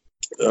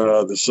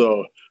 This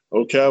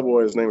old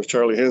cowboy, his name is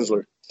Charlie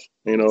Hensler.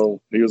 He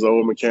was an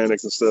old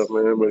mechanic and stuff,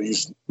 man. But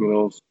he's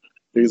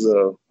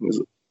an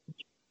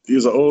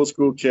old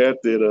school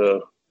cat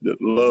that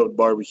loved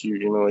barbecue.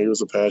 He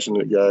was a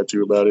passionate guy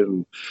too about it,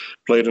 and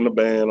played in a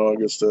band, all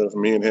good stuff.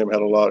 Me and him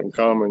had a lot in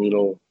common,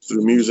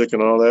 through music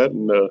and all that.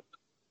 And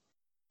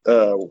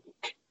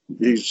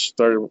he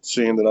started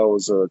seeing that I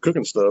was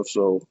cooking stuff,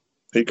 so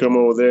he come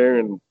over there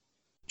and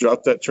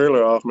dropped that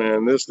trailer off.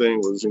 Man, this thing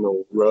was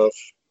rough.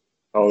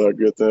 All that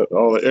good thing,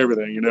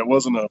 everything. It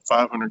wasn't a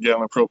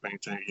 500-gallon propane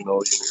tank,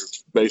 your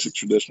basic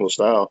traditional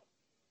style.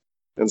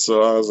 And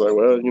so I was like,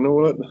 well, you know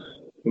what?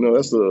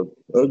 That's the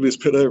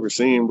ugliest pit I ever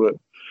seen. But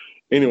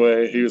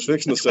anyway, he was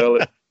fixing to sell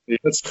it. He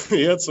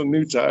had some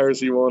new tires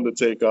he wanted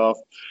to take off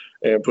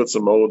and put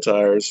some old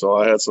tires. So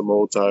I had some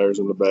old tires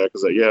in the back. I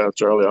was like, yeah,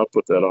 Charlie, I'll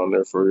put that on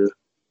there for you.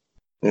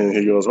 And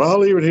he goes, well, I'll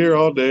leave it here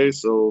all day,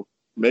 so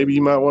maybe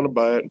you might want to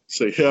buy it. I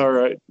say, yeah, all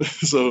right.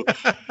 So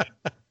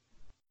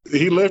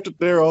he left it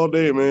there all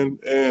day, man.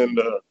 And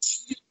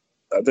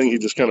I think he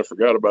just kind of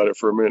forgot about it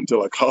for a minute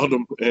until I called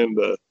him. And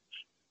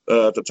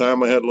at the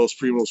time, I had Los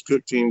Primos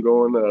cook team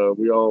going.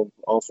 We all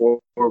four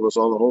of us,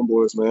 all the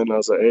homeboys, man. And I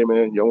was like, hey,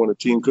 man, y'all want a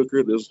team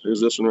cooker? Here's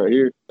this one right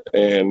here.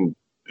 And,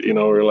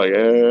 we're like,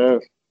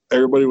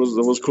 everybody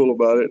was cool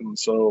about it. And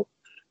so,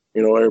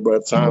 everybody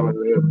at the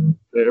time,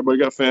 everybody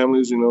got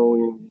families,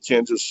 you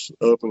can't just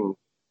up and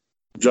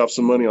drop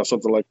some money on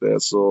something like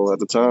that. So at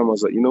the time, I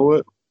was like, you know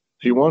what?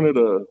 He wanted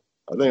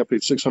I think I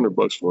paid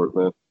 $600 for it,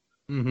 man.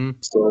 Mm-hmm.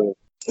 So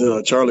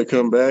Charlie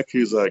come back.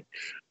 He's like,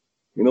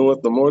 you know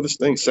what? The more this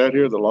thing sat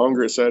here, the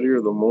longer it sat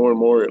here, the more and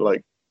more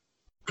it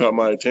caught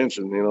my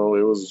attention. It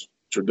was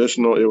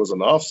traditional. It was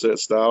an offset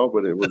style,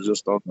 but it was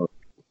just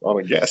on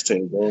a gas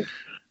tank, man.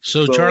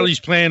 So Charlie's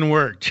plan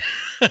worked.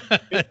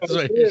 It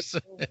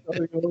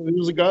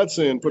was a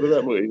godsend, put it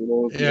that way.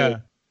 Yeah.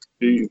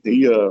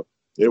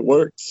 It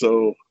worked.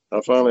 So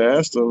I finally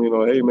asked him,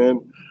 hey, man,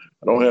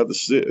 I don't have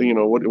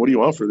what do you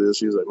want for this?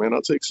 He's like, man,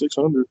 I'll take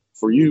 $600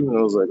 for you. And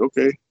I was like,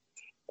 okay.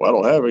 Well, I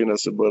don't have it. And I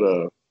said, but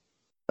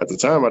at the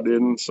time I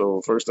didn't.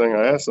 So first thing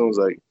I asked him was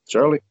like,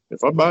 Charlie,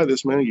 if I buy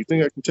this, man, you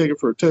think I can take it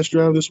for a test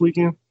drive this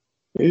weekend?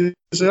 He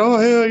said, oh,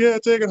 hell yeah,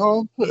 take it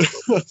home.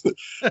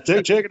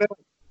 Check it out.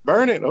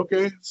 Burn it.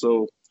 Okay.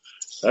 So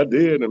I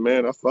did. And,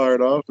 man, I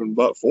fired off and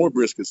bought 4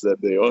 briskets that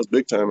day. I was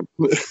big time.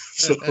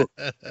 So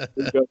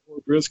we got 4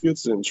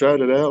 briskets and tried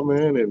it out,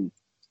 man. And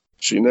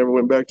she never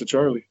went back to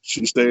Charlie.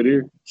 She stayed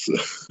here. So.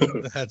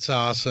 That's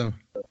awesome.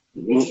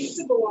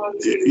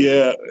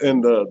 Yeah,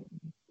 and the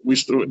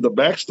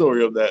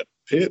backstory of that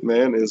pit,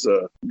 man, is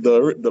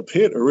the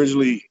pit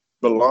originally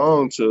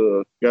belonged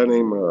to a guy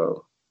named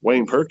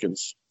Wayne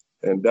Perkins,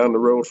 and down the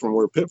road from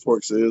where Pit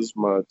Forks is,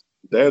 my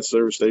dad's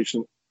service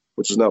station,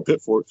 which is now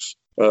Pit Forks,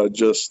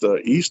 just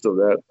east of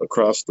that,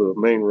 across the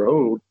main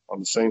road on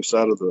the same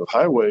side of the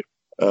highway,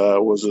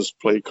 was this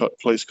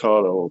place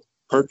called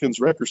Perkins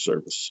Record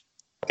Service.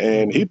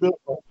 And he built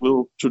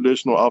little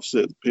traditional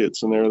offset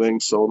pits and everything,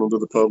 sold them to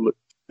the public.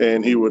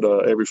 And he would,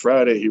 every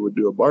Friday, he would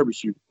do a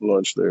barbecue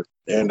lunch there.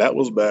 And that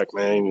was back,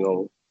 man,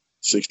 60s,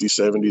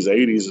 70s,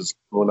 80s is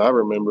when I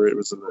remember it. It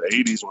was in the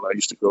 80s when I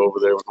used to go over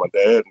there with my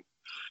dad.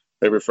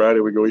 Every Friday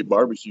we go eat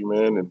barbecue,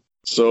 man. And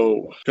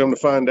so come to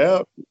find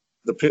out,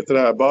 the pit that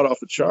I bought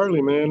off of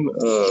Charlie, man,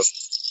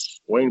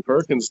 Wayne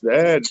Perkins'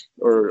 dad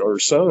or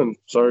son,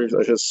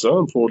 his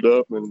son pulled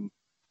up and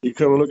he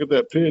come and look at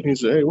that pit. And he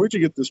said, "Hey, where'd you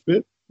get this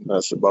pit?" And I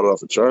said, "Bought it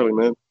off of Charlie,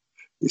 man."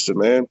 He said,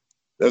 "Man,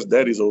 that's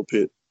Daddy's old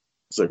pit." I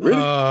was like,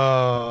 "Really?"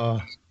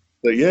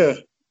 Like, yeah.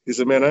 He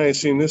said, "Man, I ain't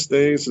seen this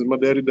thing since my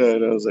daddy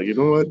died." I was like, "You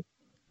know what?"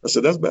 I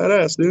said, "That's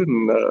badass, dude."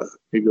 And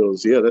he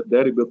goes, "Yeah, that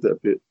Daddy built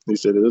that pit." He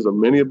said, "There's a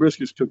many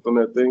briskets cooked on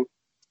that thing."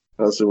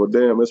 I said, "Well,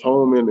 damn, it's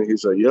home." And he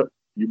said, "Yep,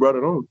 you brought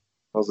it home."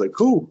 I was like,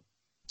 "Cool."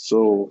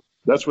 So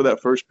that's where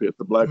that first pit,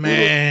 the Black Widow.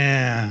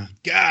 Man,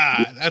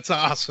 God, that's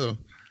awesome.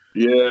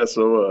 Yeah.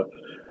 So,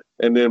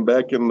 and then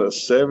back in the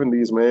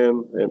 70s,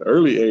 man, and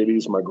early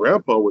 80s, my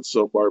grandpa would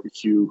sell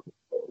barbecue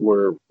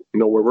where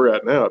we're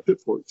at now at Pit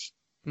Forks.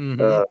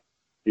 Mm-hmm.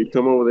 He'd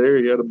come over there.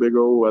 He had a big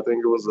old, I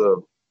think it was a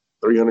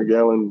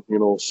 300-gallon,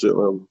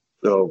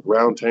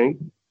 round tank.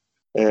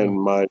 And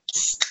my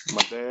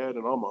dad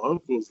and all my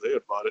uncles, they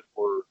had got it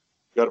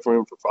for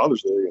him for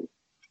Father's Day. And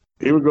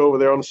he would go over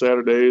there on the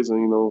Saturdays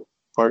and,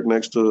 park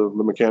next to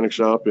the mechanic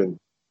shop, and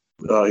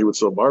he would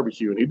sell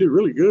barbecue, and he did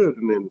really good.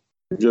 And then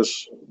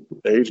just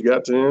age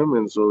got to him,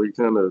 and so he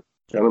kind of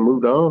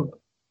moved on.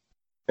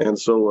 And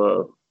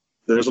so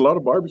there's a lot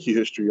of barbecue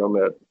history on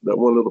that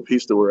one little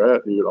piece that we're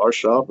at. Our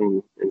shop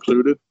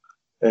included,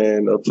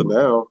 and up to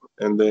now.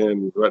 And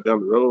then right down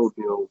the road,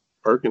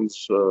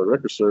 Perkins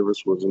Record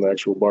Service was an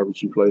actual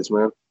barbecue place,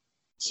 man.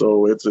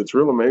 So it's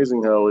real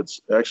amazing how it's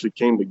actually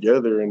came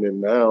together. And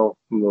then now,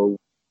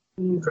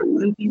 we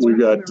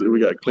got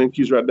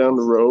Klimke's right down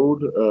the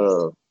road.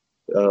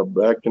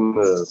 Back in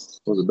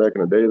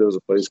the day, there was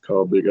a place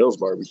called Big L's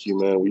Barbecue,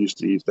 man. We used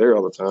to eat there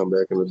all the time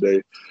back in the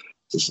day.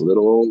 Just a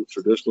little old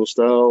traditional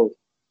style,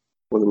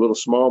 one of the little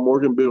small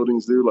Morgan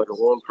buildings, dude, like a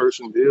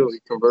one-person deal. He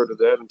converted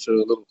that into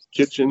a little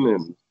kitchen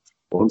and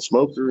one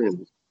smoker,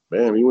 and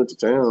bam, he went to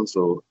town.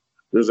 So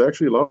there's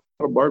actually a lot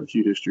of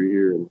barbecue history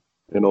here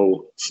in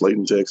old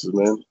Slayton, Texas,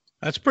 man.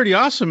 That's pretty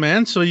awesome,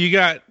 man. So you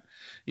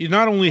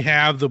not only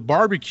have the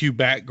barbecue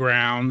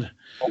background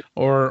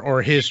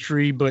or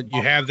history, but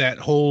you have that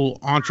whole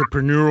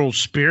entrepreneurial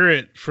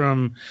spirit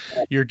from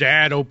your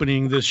dad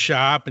opening this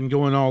shop and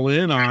going all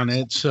in on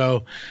it.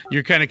 So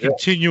you're kind of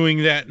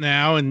continuing that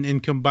now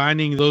and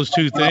combining those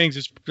two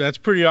things. That's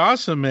pretty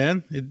awesome,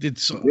 man.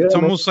 It's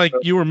almost like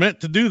you were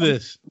meant to do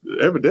this.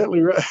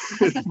 Evidently, right?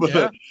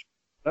 But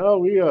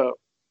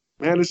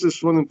man, it's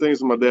just one of the things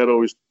that my dad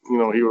always, he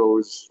would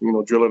always,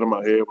 drill it in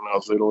my head when I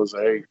was little, is,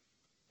 hey,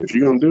 if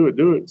you're gonna do it,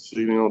 do it. So,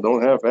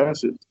 don't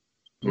half-ass it.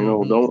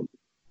 Don't,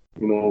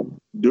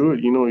 do it.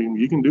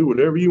 You can do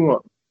whatever you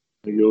want.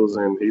 He goes,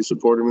 and he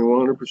supported me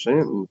 100%.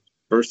 And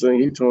first thing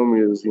he told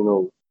me is,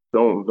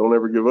 don't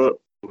ever give up.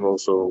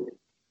 So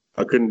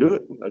I couldn't do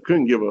it. I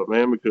couldn't give up,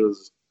 man,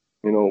 because,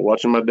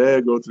 watching my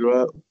dad go through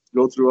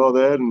all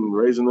that and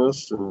raising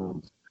us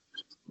and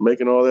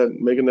making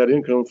that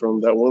income from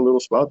that one little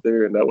spot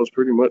there, and that was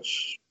pretty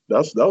much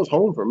that was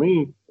home for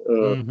me.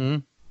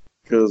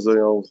 Because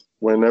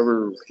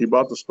whenever he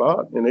bought the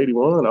spot in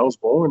 '81, I was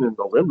born in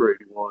November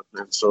 '81,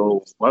 and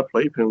so my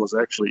playpen was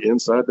actually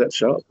inside that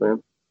shop,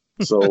 man.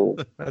 So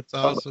that's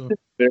awesome.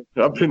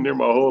 I've been there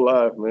my whole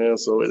life, man.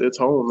 So it's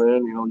home,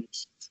 man.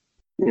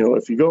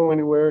 If you go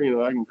anywhere,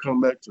 I can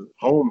come back to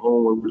home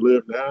where we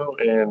live now,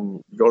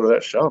 and go to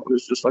that shop.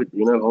 It's just like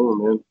being at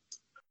home, man.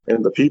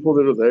 And the people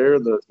that are there,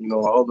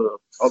 all the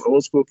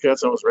old school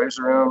cats I was raised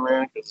around,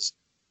 man, because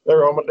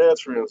they're all my dad's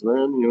friends,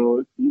 man.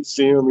 You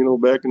see them,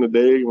 back in the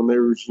day when they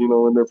were,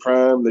 in their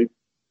prime, they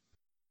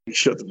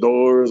shut the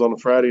doors on a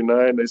Friday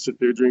night and they sit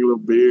there drinking a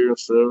little beer and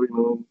stuff,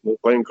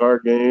 playing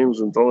card games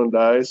and throwing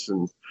dice,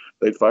 and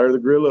they'd fire the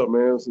grill up,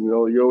 man.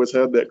 So, you always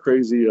had that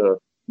crazy,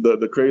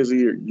 the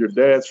crazy, your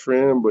dad's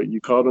friend, but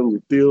you called him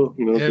your tío,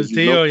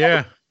 tío,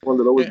 yeah. One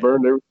that always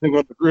burned everything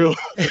on the grill.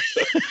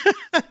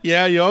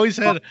 Yeah, you always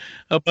had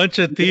a bunch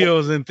of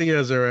tíos and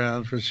tías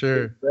around for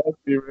sure.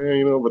 Exactly,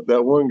 man. But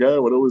that one guy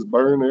would always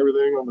burn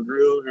everything on the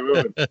grill.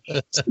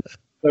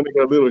 And I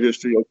got a little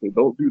history. Okay,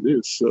 don't do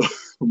this. So,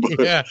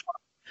 yeah.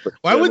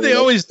 Why would they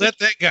always let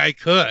that guy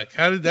cook?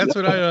 That's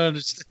what I don't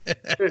understand.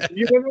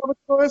 You didn't have a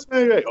choice,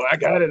 man. Oh, I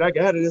got it.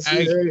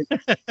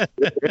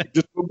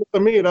 Just go get the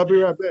meat. I'll be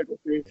right back.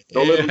 Okay.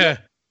 Don't let him.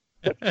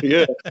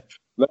 Yeah.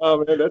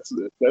 No, man, that's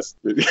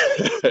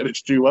that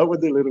is true. Why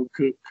would they let him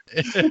cook?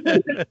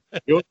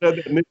 You always had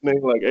that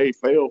nickname like, "Hey,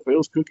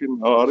 Phil's cooking."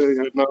 Oh,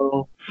 they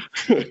no.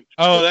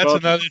 Oh, that's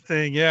another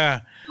thing.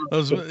 Yeah.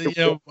 Those,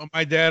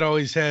 my dad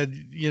always had,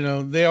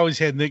 they always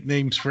had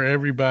nicknames for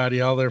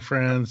everybody, all their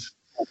friends.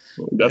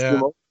 That's Yeah. the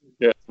most.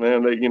 Yes,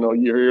 man. They,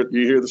 you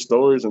hear the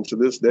stories, and to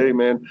this day,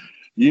 man,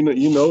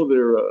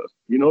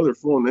 their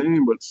full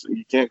name, but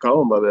you can't call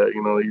them by that.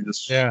 You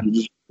just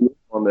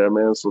on that,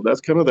 man. So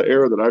that's kind of the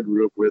era that I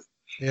grew up with,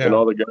 and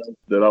all the guys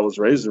that I was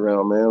raised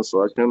around, man.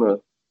 So I kind of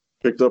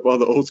picked up all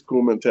the old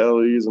school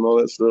mentalities and all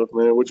that stuff,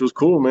 man, which was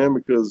cool, man,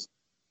 because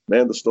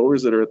man, the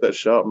stories that are at that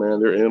shop, man,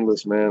 they're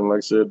endless, man. Like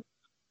I said,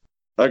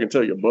 I can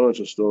tell you a bunch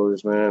of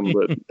stories, man,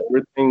 but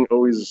everything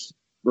always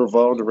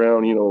revolved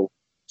around,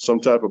 some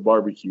type of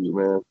barbecue,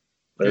 man.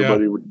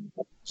 Everybody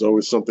there's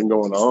always something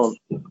going on.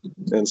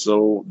 And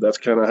so that's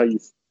kind of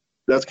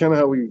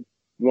how we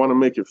want to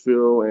make it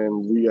feel.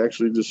 And we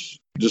actually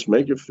just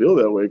make it feel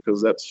that way,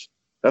 because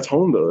that's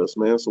home to us,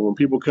 man. So when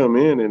people come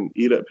in and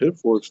eat at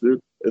Pitforks, dude,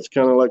 it's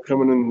kind of like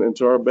coming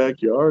into our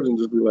backyard and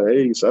just be like,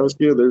 hey,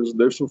 Saskia,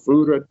 there's some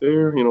food right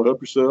there,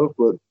 help yourself.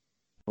 But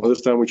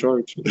this time we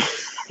charge.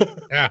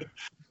 Yeah.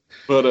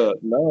 But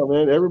no,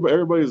 man,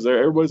 everybody's there.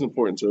 Everybody's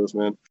important to us,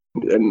 man.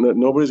 And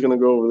nobody's gonna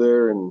go over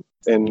there and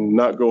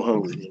not go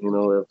hungry.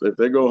 If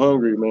they go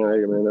hungry, man,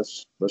 hey, man,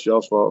 that's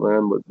y'all's fault,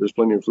 man. But there's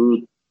plenty of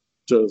food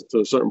to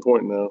a certain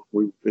point now.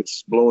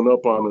 It's blowing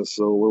up on us,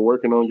 so we're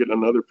working on getting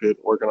another pit,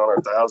 working on our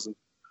 1,000,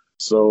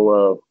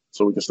 so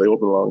we can stay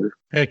open longer.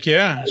 Heck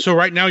yeah! So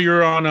right now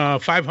you're on a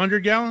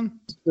 500 gallon.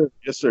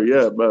 Yes, sir.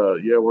 Yeah,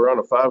 we're on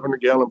a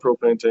 500 gallon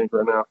propane tank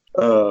right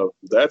now.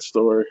 That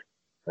story.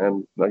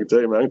 And I can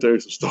tell you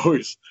some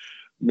stories.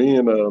 Me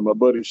and my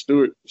buddy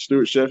Stuart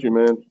Sheffy,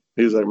 man,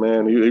 he's like,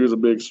 man, he was a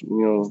big, he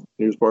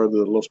was part of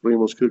the Los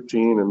Primos cook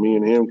team, and me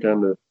and him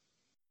kind of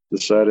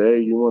decided, hey,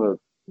 you want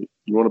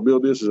to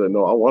build this? He's like,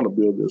 no, I want to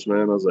build this,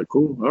 man. I was like,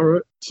 cool, all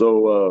right.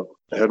 So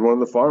I had one of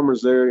the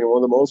farmers there, and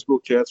one of the old school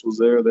cats was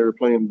there. They were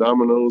playing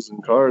dominoes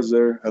and cards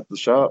there at the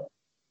shop,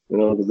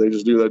 because they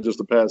just do that just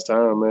to pass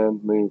time,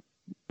 man. I mean,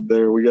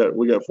 we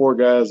got 4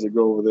 guys that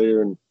go over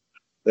there, and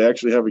they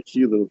actually have a key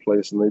to the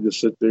place, and they just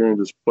sit there and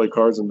just play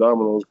cards and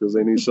dominoes because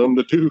they need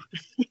something to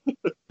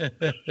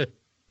do.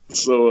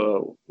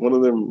 So one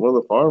of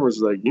the farmers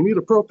is like, you need a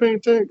propane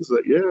tank? He's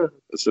like, yeah.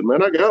 I said,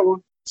 man, I got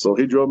one. So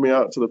he drove me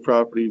out to the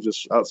property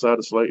just outside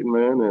of Slayton,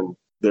 man, and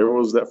there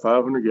was that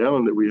 500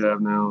 gallon that we have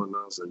now. And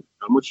I was like,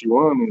 how much you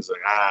want? And he's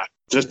like,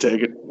 just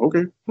take it.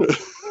 Okay.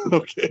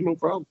 Okay, no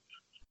problem.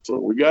 So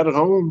we got it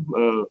home.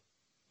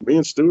 Me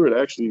and Stuart,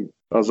 actually,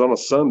 I was on a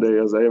Sunday.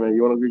 I was like, hey, man,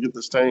 you want to go get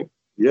this tank?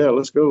 Yeah,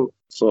 let's go.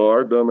 So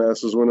our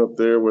dumbasses went up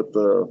there with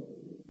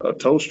a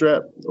tow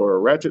strap or a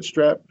ratchet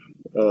strap,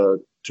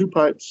 2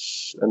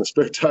 pipes, and a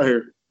spare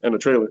tire and a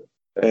trailer.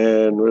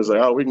 And we was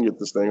like, oh, we can get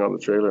this thing on the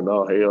trailer.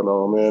 No, hell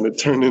no, man. It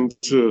turned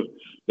into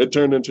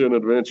an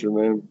adventure,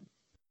 man.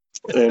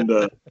 And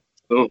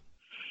so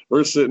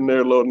we're sitting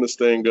there loading this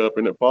thing up,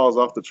 and it falls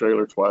off the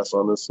trailer twice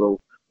on us. So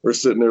we're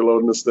sitting there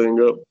loading this thing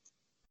up,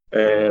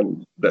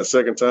 and that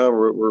second time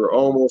we're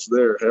almost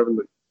there, having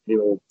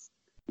to,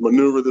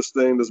 maneuver this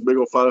big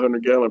old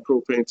 500 gallon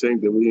propane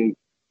tank that we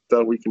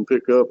thought we can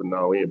pick up, and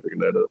no, we ain't picking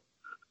that up.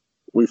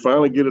 We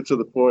finally get it to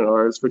the point, all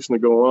right, it's fixing to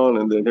go on,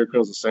 and then here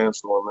comes a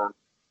sandstorm, man.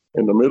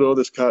 In the middle of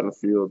this cotton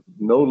field,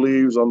 no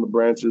leaves on the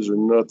branches or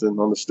nothing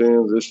on the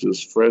stems, it's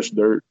just fresh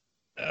dirt.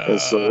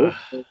 And so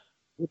it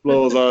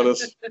blows on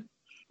us,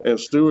 and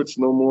Stuart's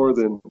no more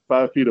than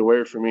 5 feet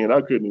away from me, and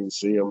I couldn't even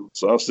see him.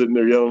 So I'm sitting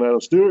there yelling at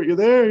him, Stuart, you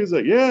there? He's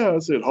like, yeah. I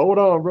said, hold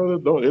on, brother,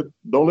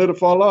 don't let it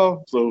fall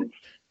off. So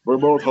we're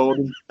both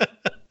holding.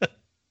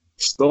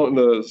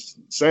 The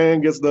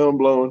sand gets done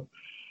blowing.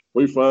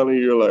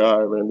 You're like,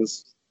 all right, man,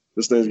 this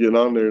thing's getting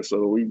on there.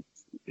 So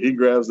he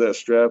grabs that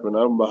strap, and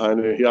I'm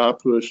behind it. I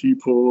push, he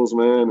pulls,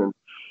 man, and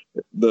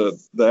the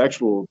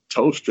actual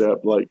tow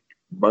strap like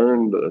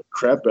burned the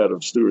crap out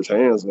of Stuart's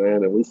hands,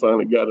 man. And we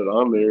finally got it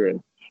on there,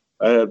 and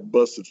I had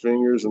busted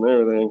fingers and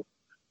everything.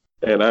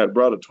 And I had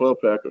brought a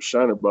 12-pack of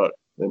Shiner Buck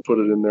and put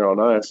it in there on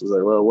ice. I was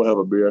like, well, we'll have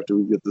a beer after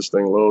we get this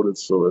thing loaded.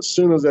 So as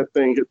soon as that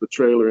thing hit the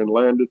trailer and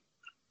landed,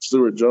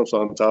 Stuart jumps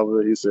on top of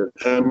it. He said,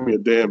 hand me a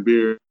damn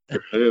beer.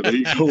 And there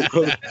you go,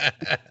 brother.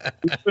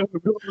 We spent the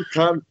middle of the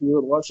cotton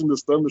field watching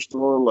this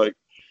thunderstorm, like,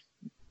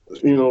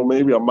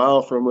 maybe a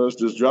mile from us,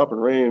 just dropping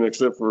rain,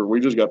 except for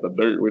we just got the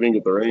dirt. We didn't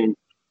get the rain.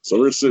 So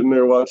we're sitting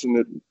there watching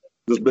it,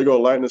 this big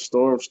old lightning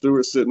storm.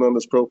 Stuart's sitting on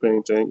this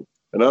propane tank,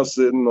 and I'm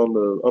sitting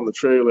on the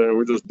trailer, and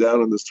we're just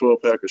down in this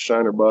 12-pack of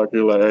Shiner Bock.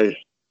 You're like, hey,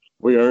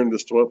 we earned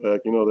this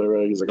 12-pack. You know that,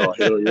 right? He's like, oh,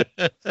 hell yeah.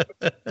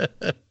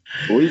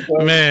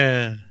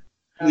 Man.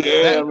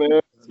 Yeah,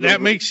 man.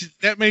 That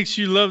makes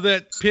you love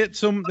that pit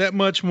that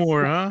much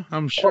more, huh?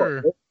 I'm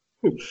sure.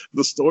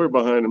 The story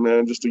behind it,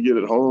 man, just to get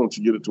it home, to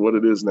get it to what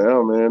it is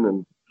now, man.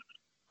 And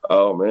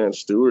oh man,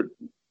 Stuart,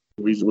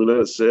 we let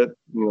it sit,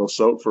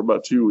 soak for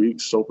about 2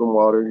 weeks, soap in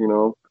water,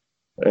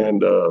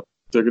 and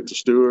took it to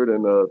Stuart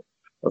and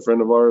a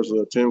friend of ours,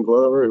 Tim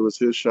Glover. It was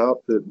his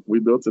shop that we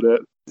built it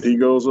at. he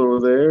goes over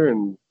there,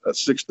 and at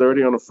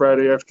 6:30 on a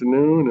Friday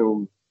afternoon,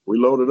 and we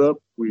load it up.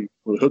 We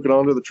hook it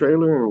onto the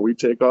trailer, and we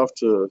take off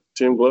to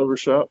Tim Glover's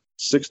shop.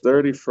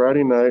 6:30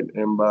 Friday night,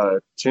 and by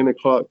 10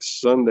 o'clock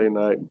Sunday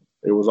night,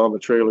 it was on the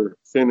trailer,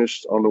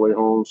 finished on the way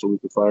home, so we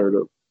could fire it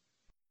up.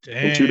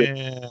 In 2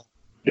 days.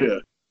 Yeah,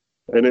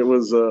 and it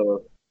was a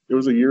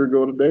year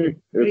ago today.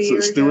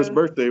 It's Stuart's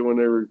birthday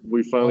when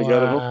we finally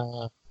got it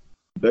home.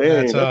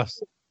 Dang, that's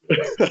awesome.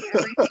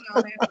 Everything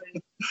on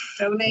it was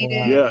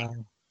donated. Yeah.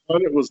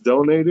 It was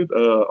donated.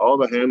 All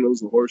the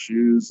handles and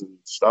horseshoes and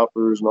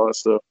stoppers and all that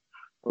stuff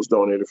was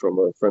donated from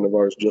a friend of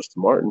ours,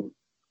 Justin Martin.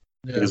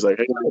 Yeah. He's like,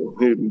 hey,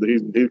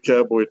 he's a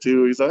cowboy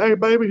too. He's like, hey,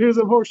 baby, here's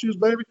them horseshoes,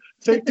 baby.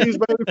 Take these,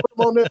 baby, put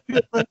them on that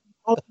pit, man.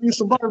 I'll need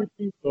some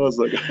barbecue. I was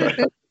like,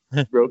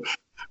 bro.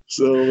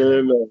 So,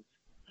 man,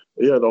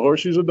 yeah, the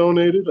horseshoes are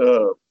donated.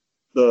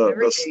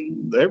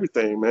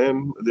 Everything,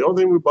 man. The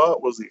only thing we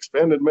bought was the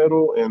expanded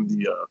metal and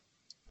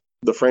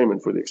the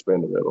framing for the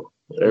expanded metal.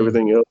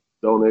 Everything else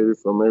donated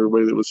from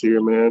everybody that was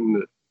here, man.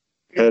 That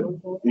had,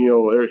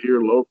 they're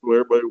here local.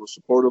 Everybody was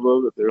supportive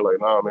of it. They're like,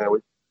 nah, man,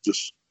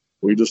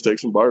 we just take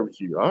some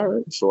barbecue. All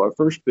right. So our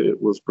first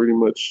pit was pretty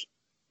much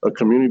a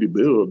community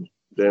build,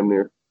 damn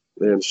near.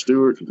 And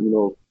Stuart,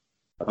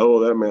 I owe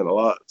that man a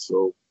lot.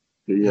 So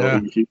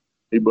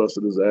he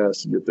busted his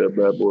ass to get that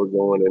bad boy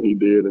going, and he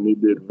did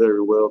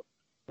very well.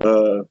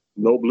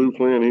 No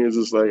blueprint. He was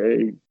just like,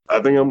 hey,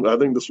 I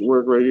think this will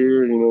work right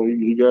here.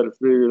 He got it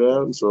figured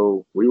out. And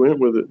so we went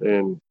with it,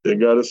 and it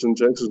got us in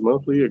Texas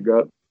Monthly. It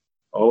got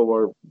all of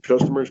our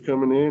customers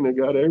coming in. It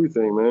got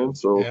everything, man.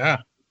 So yeah,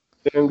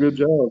 damn good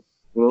job.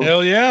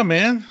 Hell yeah,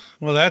 man.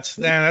 Well, that's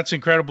an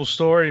incredible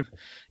story.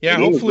 Yeah.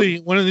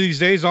 Hopefully one of these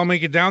days I'll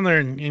make it down there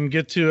and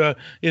get to,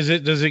 does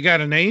it got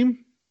a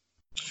name?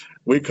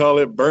 We call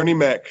it Bernie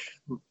Mac.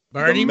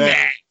 Bernie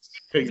Mac.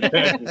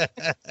 Exactly.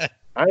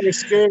 I ain't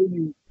scared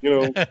you.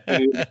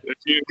 If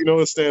you know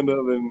a stand up,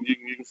 and you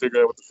can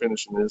figure out what the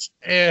finishing is.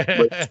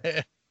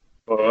 Yeah.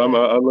 I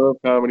love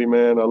comedy,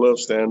 man. I love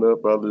stand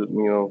up.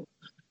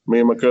 Me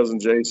and my cousin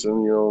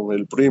Jason,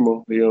 El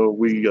Primo,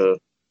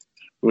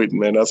 we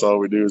man, that's all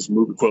we do is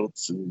movie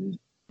quotes and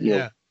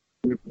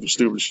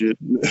stupid shit.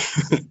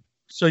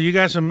 So you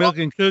got some milk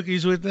and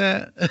cookies with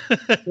that?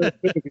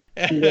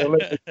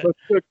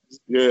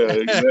 Yeah,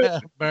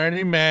 exactly.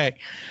 Bernie Mac,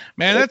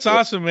 man, that's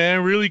awesome,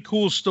 man. Really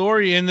cool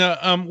story.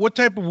 And what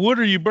type of wood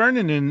are you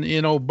burning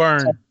in Old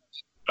Burn?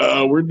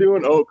 We're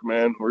doing oak,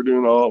 man. We're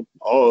doing all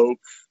oak.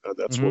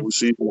 That's what we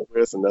season it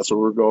with, and that's what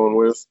we're going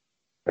with.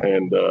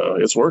 And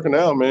it's working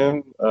out,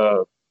 man.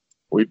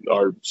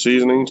 Our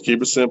seasonings,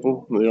 keep it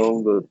simple.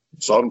 The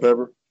salt and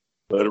pepper,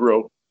 let it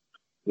roll.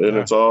 Then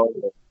it's all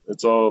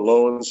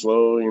low and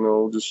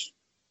slow. Just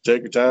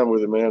take your time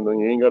with it, man. Then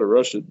you ain't got to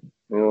rush it.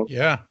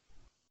 Yeah.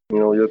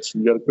 You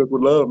got to cook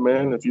with love,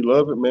 man. If you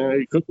love it, man,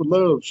 hey, cook with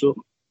love. So,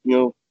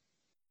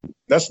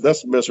 that's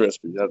the best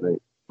recipe, I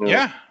think.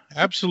 Yeah,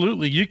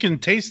 absolutely. You can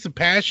taste the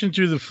passion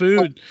through the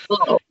food.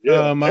 Oh,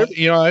 yeah.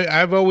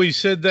 I've always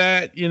said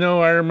that.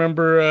 I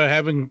remember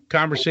having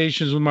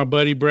conversations with my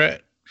buddy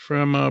Brett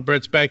from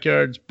Brett's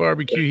Backyards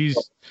Barbecue.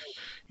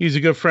 He's a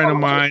good friend of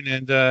mine,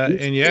 and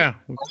yeah,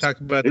 we talk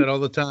about that all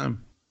the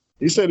time.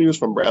 He said he was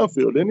from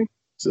Brownfield, didn't he?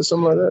 Said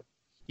something like that.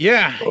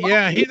 Yeah.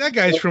 That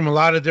guy's from a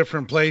lot of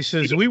different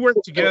places. We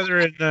worked together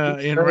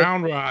in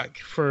Round Rock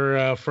for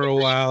a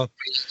while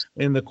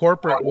in the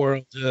corporate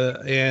world,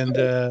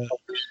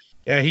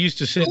 he used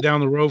to sit down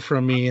the road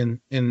from me, and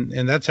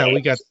that's how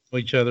we got to know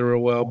each other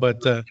real well.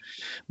 But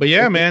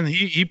yeah, man,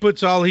 he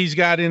puts all he's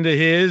got into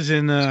his,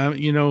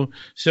 and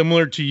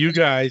similar to you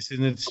guys,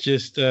 and it's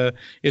just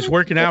it's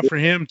working out for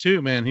him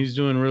too, man. He's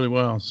doing really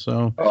well.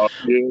 So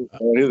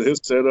his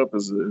setup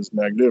is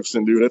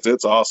magnificent, dude.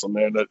 It's awesome,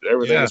 man.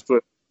 Everything is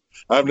put.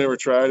 I've never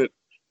tried it,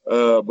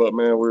 but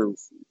man,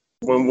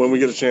 when we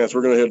get a chance,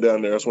 we're gonna head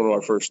down there. That's one of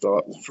our first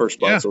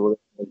spots over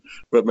there.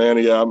 But man,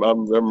 yeah,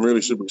 I'm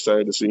really super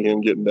excited to see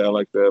him getting down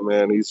like that,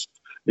 man. He's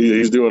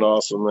doing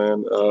awesome,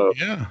 man.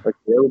 Like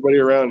everybody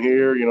around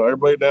here,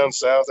 everybody down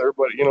south,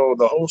 everybody,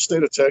 the whole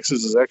state of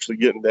Texas is actually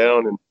getting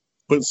down and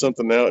putting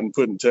something out and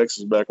putting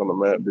Texas back on the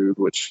map, dude.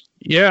 Which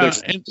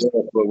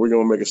but we're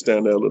gonna make it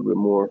stand out a little bit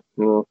more,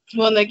 Well,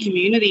 in the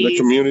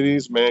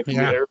communities, man.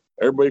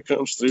 Everybody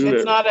comes through.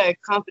 It's not a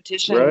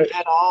competition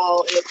at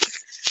all.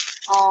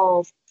 It's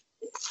all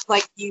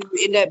like you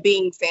end up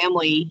being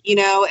family.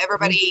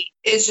 Everybody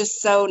is just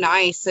so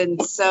nice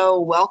and so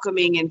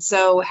welcoming and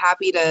so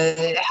happy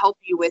to help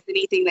you with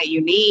anything that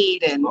you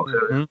need. And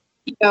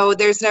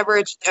there's never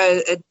a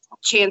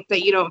chance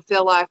that you don't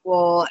feel like,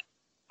 well,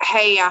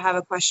 hey, I have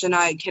a question.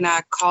 Can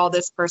I call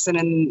this person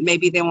and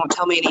maybe they won't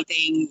tell me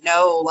anything?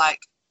 No,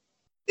 like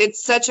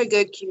it's such a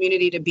good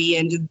community to be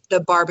in,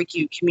 the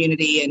barbecue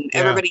community, and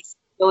everybody's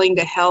willing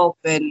to help,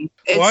 and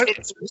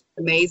it's just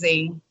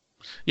amazing.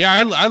 Yeah,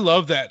 I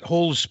love that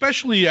whole,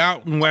 especially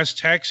out in West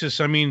Texas.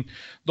 I mean,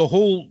 the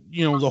whole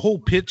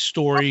pit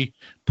story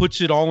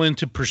puts it all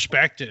into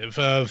perspective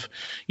of,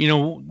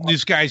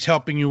 this guy's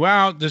helping you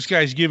out. This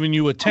guy's giving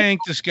you a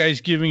tank. This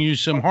guy's giving you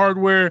some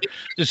hardware.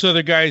 This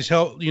other guy's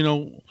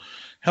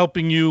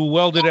helping you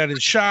weld it at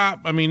his shop.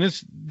 I mean,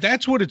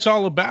 that's what it's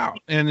all about.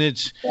 And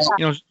it's,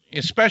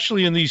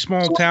 especially in these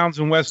small towns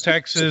in West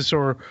Texas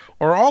or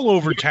all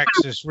over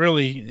Texas,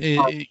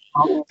 really.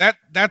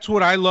 That's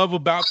what I love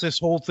about this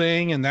whole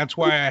thing, and that's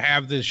why I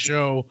have this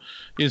show,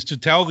 is to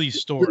tell these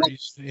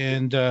stories.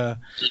 And Yeah.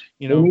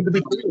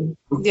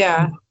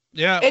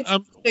 Yeah, it's a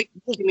big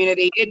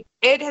community.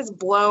 It has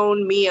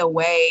blown me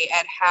away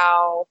at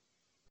how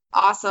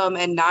awesome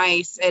and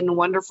nice and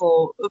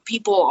wonderful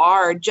people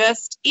are.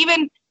 Just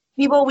even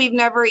people we've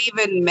never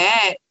even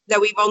met, that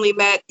we've only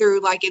met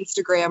through like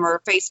Instagram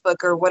or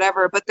Facebook or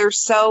whatever, but they're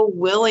so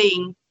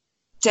willing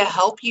to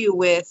help you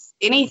with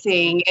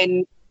anything.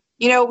 And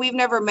we've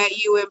never met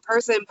you in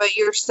person, but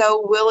you're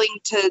so willing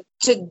to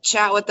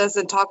chat with us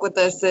and talk with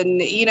us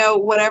and,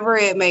 whatever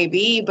it may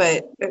be.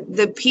 But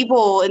the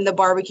people in the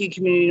barbecue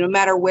community, no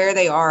matter where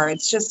they are,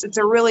 it's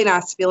a really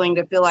nice feeling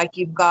to feel like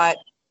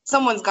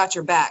someone's got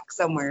your back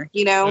somewhere,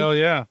 Oh,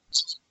 yeah.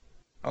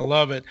 I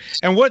love it.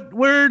 And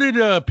where did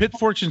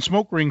Pitforks and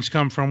Smoke Rings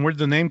come from? Where did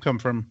the name come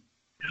from?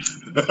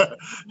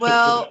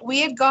 Well, we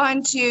had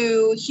gone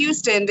to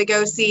Houston to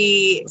go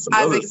see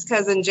Isaac's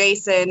cousin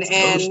Jason,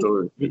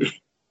 and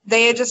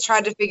they had just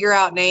tried to figure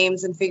out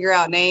names, and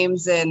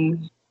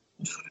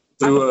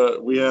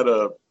so we had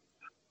a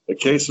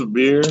case of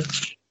beer.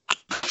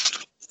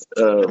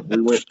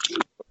 We went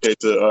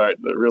all right.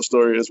 The real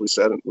story is we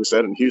sat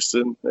in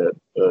Houston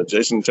at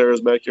Jason and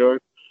Tara's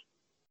backyard,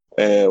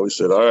 and we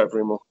said, all right,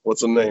 Primo,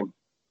 what's the name?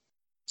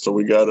 So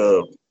we got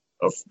a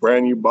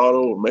brand new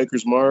bottle of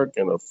Maker's Mark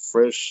and a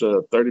fresh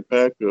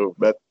 30-pack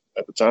of, at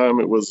the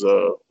time it was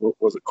what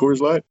was it, Coors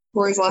Light?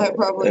 Coors Light,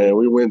 probably. And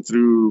we went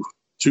through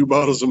 2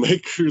 bottles of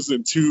Makers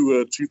and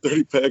two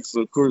 30-packs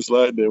of Coors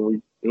Light,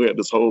 and we had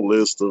this whole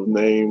list of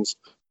names.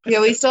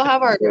 Yeah, we still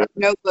have our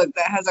notebook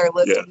that has our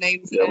list of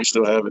names. Yeah, we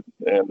still have it.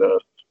 And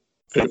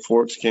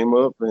Pitforks came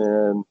up,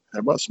 and how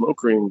about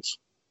Smoke Rings?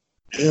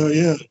 Hell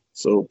yeah.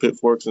 So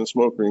Pitforks and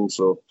Smoke Rings.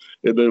 So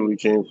it literally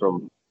came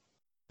from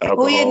alcohol.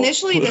 Well, we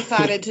initially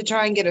decided to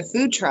try and get a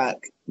food truck.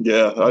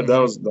 Yeah,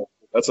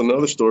 that's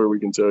another story we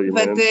can tell you,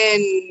 but man.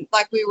 Then,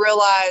 we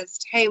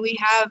realized, hey, we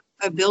have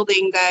a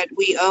building that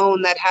we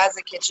own that has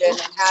a kitchen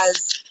and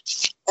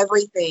has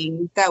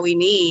everything that we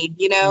need,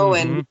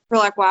 and we're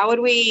like, why would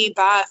we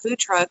buy a food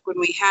truck when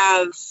we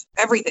have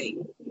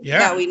everything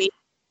that we need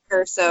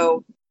here?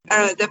 So, I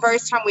don't know, the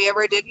first time we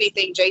ever did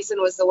anything, Jason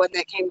was the one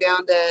that came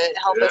down to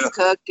help us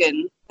cook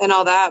and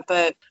all that.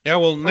 But yeah,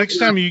 well, next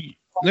time you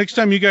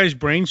guys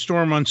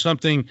brainstorm on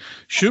something,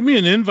 shoot me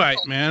an invite,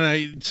 man.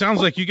 It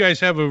sounds like you guys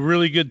have a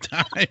really good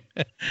time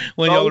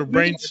when y'all are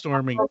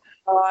brainstorming.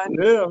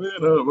 Yeah,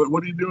 man.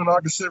 What are you doing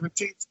August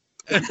 17th?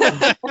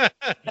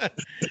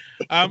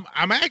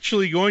 I'm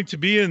actually going to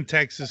be in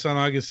Texas on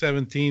August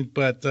 17th,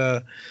 but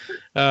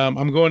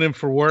I'm going in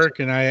for work,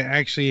 and I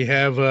actually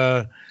have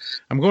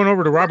I'm going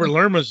over to Robert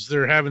Lerma's.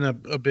 They're having a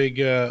big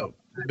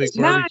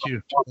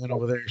barbecue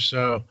over there,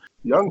 so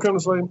y'all can come to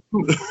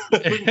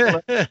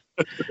Slade.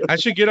 I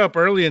should get up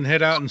early and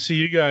head out and see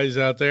you guys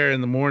out there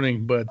in the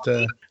morning, but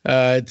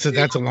that's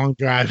a long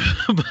drive.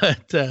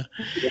 But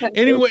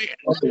anyway,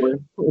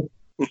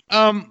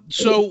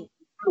 so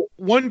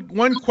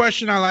one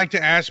question I like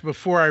to ask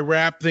before I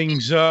wrap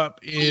things up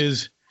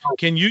is,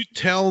 can you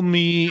tell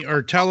me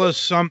or tell us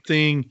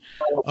something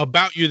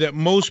about you that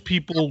most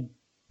people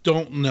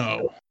don't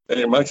know?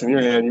 Hey, mic's in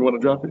your hand. You want to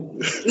drop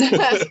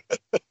it?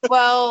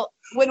 Well,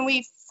 when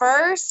we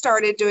first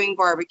started doing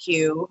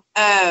barbecue,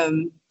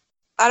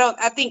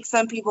 I think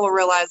some people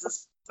realize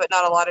this, but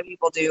not a lot of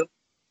people do.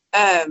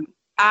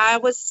 I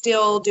was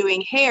still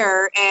doing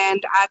hair,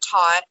 and I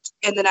taught,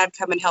 and then I'd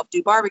come and help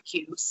do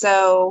barbecue.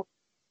 So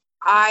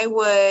I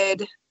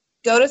would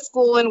go to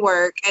school and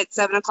work at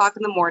 7:00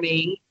 in the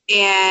morning,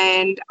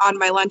 and on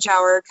my lunch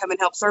hour, come and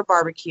help serve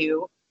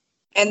barbecue.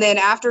 And then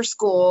after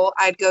school,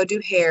 I'd go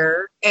do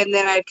hair, and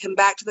then I'd come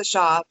back to the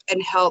shop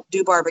and help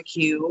do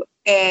barbecue.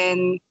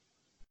 And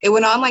it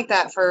went on like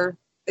that for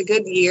a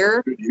good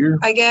year,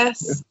 I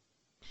guess.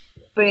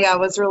 Yeah. But yeah, I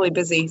was really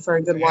busy for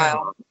a good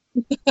while.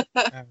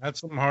 Yeah, that's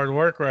some hard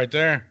work right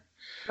there.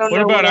 What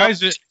about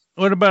Isaac?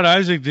 What about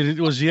Isaac?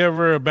 Was he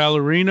ever a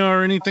ballerina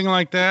or anything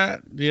like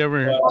that? Do you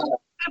ever? A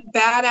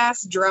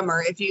badass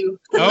drummer, if you.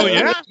 Oh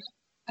yeah.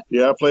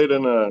 Yeah, I played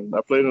in a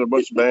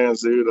bunch of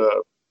bands, dude.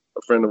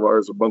 A friend of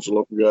ours, a bunch of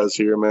local guys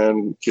here,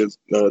 man, kids,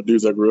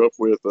 dudes I grew up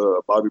with,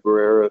 Bobby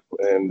Barrera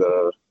and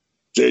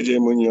JJ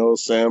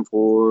Munoz, Sam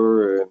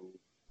Poor, and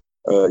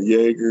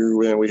Jaeger.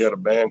 Man, we had a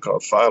band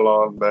called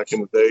Phylon back in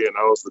the day, and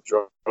I was the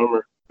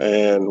drummer.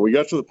 And we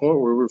got to the point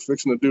where we were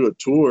fixing to do a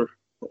tour,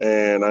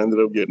 and I ended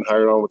up getting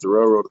hired on with the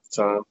railroad at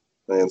the time.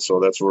 And so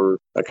that's where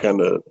I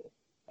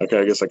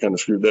guess I kind of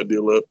screwed that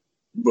deal up.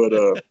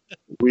 But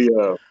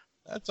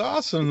that's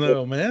awesome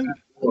though, man.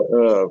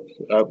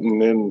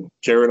 And then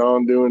carried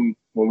on doing,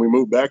 when we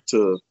moved back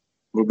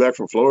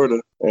from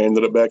Florida, and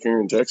ended up back here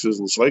in Texas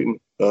in Slayton.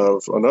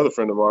 Another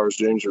friend of ours,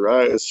 James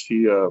Urias,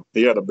 he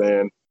had a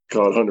band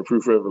called 100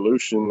 Proof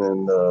Revolution,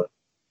 and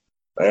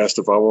I asked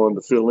if I wanted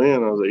to fill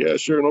in. I was like, yeah,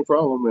 sure, no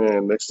problem.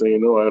 And next thing you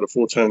know, I had a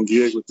full-time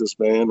gig with this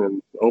band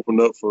and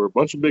opened up for a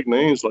bunch of big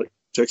names like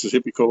Texas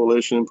Hippie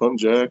Coalition, Pump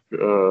Jack.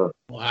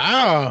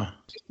 Wow.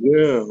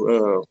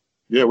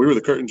 Yeah, we were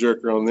the curtain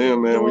jerker on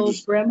them, man. Dole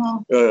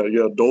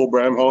Bramhall. Dole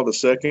Bramhall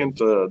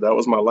II. That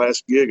was my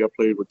last gig I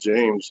played with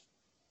James.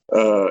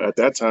 At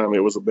that time,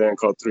 it was a band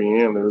called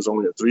 3M. There was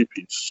only a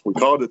three-piece. We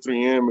called it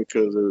 3M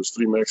because there was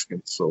three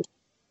Mexicans. So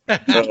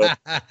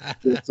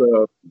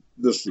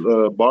this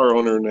bar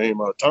owner named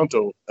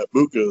Tonto at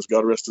Buca's,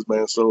 God rest his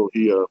man's soul,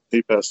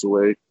 he passed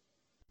away.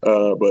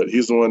 But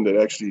he's the one that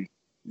actually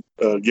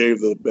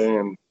gave the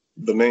band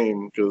the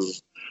name,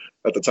 because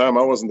at the time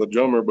I wasn't the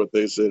drummer, but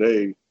they said,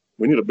 hey,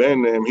 we need a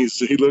band name. He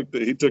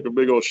took a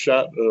big old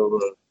shot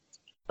of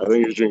I think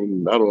he was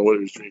drinking, I don't know what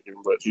he was drinking,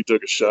 but he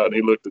took a shot and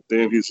he looked at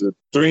them. He said,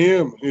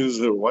 3M. He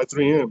said, why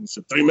 3M? He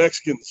said, three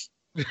Mexicans.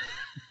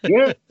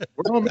 Yeah,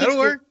 we're all Mexicans. That'll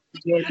work.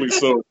 Exactly.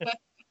 So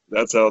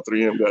that's how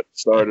 3M got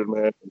started,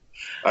 man.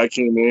 I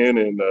came in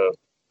and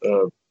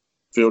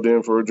filled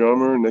in for a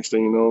drummer. Next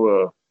thing you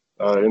know,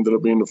 I ended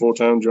up being the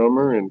full-time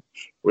drummer. And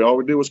all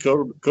we did was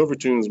cover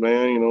tunes,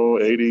 man,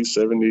 80s,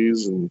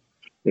 70s, and,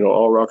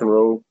 all rock and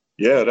roll.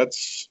 Yeah,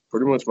 that's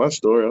pretty much my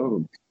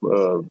story.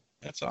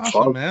 That's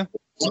awesome, man.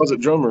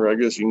 Closet drummer, I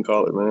guess you can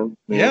call it, man.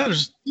 Yeah,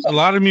 there's a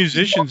lot of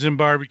musicians in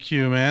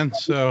barbecue, man.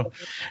 So,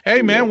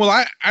 hey, man,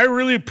 well, I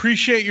really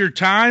appreciate your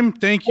time.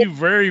 Thank you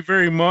very,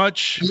 very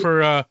much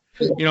for,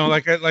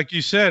 like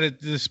you said,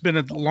 it's been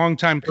a long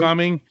time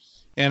coming,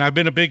 and I've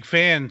been a big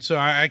fan. So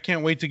I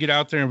can't wait to get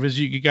out there and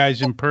visit you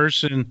guys in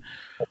person.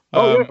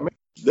 Yeah, man,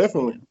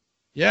 definitely.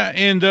 Yeah,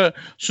 and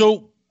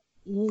so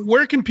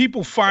where can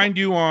people find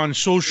you on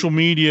social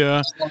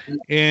media,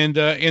 and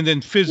then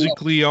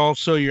physically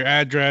also your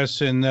address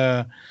and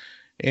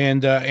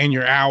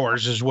your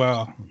hours as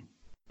well?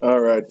 All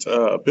right,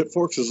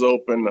 Pitforks is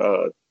open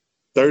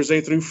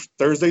Thursday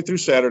through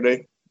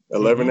Saturday,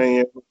 11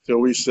 a.m. till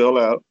we sell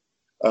out.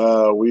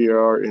 We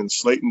are in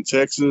Slayton,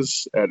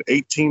 Texas, at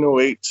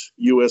 1808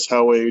 U.S.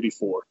 Highway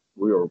 84.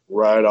 We are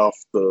right off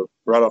the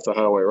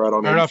highway, right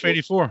off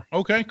 84.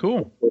 Okay,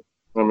 cool.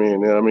 I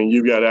mean,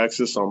 you've got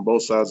access on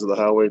both sides of the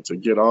highway to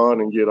get on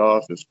and get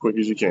off as quick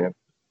as you can.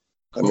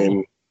 Cool. I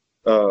mean,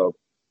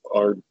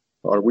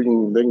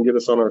 they can get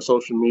us on our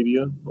social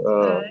media.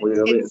 We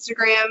have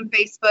Instagram,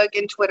 Facebook,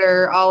 and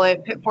Twitter, all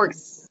at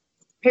Pitforks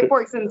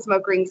and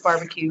Smoke Rings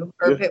Barbecue,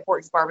 or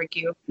Pitforks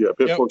Barbecue. Yeah,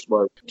 Pitforks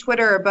Barbecue.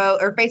 Twitter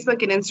or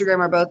Facebook and Instagram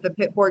are both the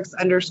Pitforks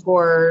 _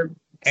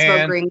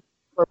 Smoke Rings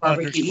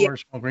Barbecue.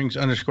 Smoke Rings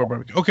 _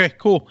 Barbecue. Okay,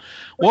 cool.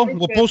 Well,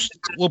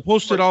 we'll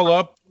post it all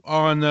up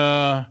on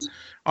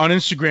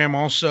Instagram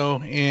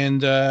also,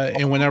 and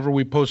whenever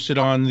we post it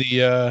on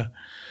the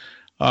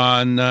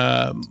on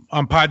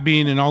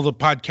Podbean and all the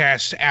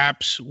podcast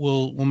apps,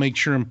 we'll make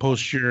sure and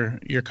post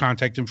your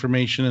contact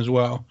information as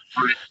well.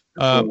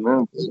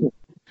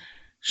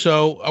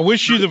 So I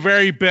wish you the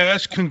very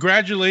best.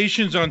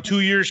 Congratulations on 2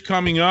 years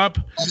coming up.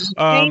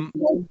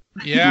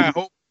 Yeah,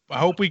 I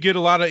hope we get a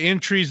lot of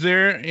entries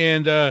there,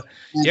 and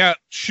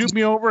shoot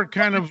me over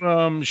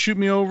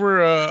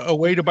a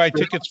way to buy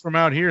tickets from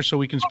out here so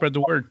we can spread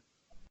the word.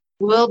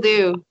 Will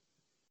do.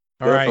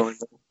 All right.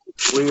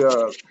 We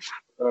like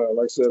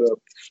I said,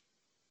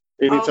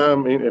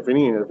 anytime if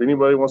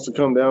anybody wants to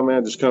come down,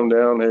 man, just come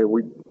down. Hey,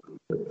 we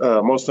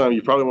most time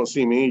you probably won't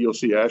see me. You'll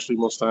see Ashley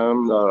most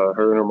time.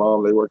 Her and her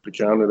mom, they work the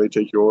counter. They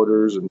take your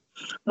orders,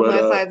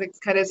 unless Isaac's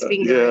cut his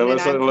finger. Yeah,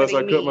 unless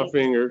I cut my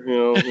finger,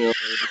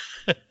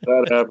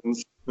 that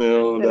happens.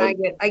 Then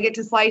I get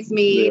to slice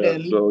meat,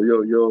 and so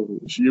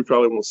you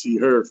probably won't see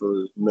her for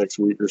the next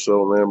week or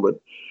so, man.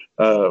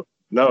 But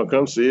no,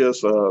 come see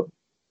us.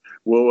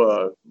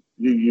 We'll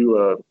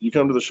you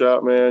come to the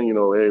shop, man.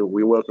 Hey,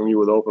 we welcome you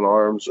with open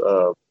arms.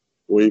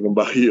 We'll even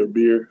buy you a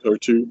beer or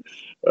two.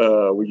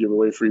 We give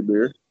away free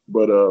beer,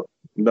 but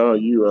no,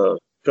 you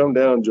come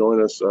down,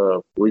 join us.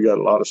 We got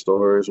a lot of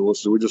stories.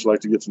 We just like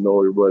to get to know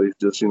everybody.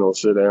 Just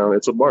sit down.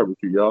 It's a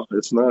barbecue, y'all.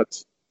 It's not.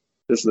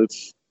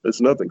 It's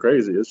nothing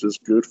crazy. It's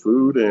just good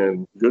food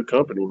and good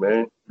company,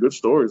 man. Good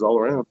stories all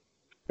around.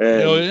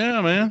 And hell yeah,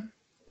 man.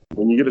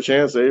 When you get a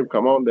chance, Abe,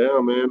 come on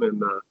down, man.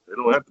 And it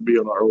don't have to be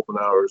on our open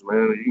hours,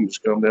 man. You can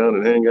just come down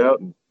and hang out.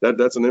 And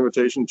that's an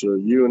invitation to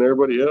you and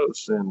everybody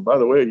else. And by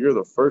the way, you're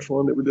the first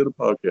one that we did a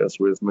podcast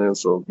with, man.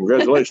 So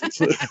congratulations.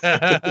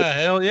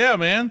 Hell yeah,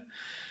 man.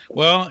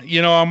 Well,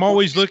 I'm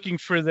always looking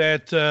for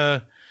that,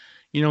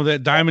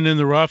 that diamond in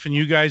the rough, and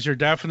you guys are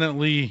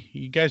definitely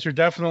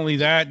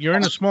that. You're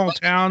in a small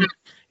town,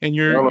 and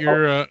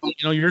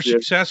you're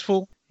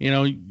successful.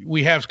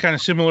 We have kind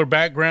of similar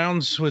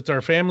backgrounds with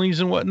our families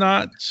and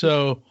whatnot.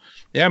 So,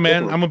 yeah,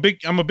 man, I'm a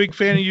big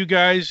fan of you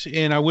guys,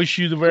 and I wish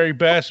you the very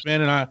best,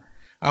 man. And I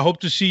hope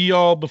to see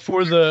y'all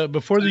before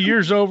the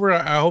year's over.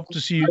 I hope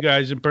to see you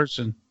guys in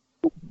person.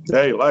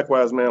 Hey,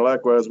 likewise, man.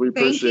 Likewise, we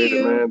appreciate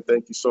it, man.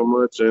 Thank you so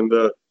much, and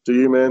to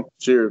you, man.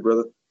 Cheers,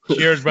 brother.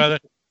 Cheers, brother.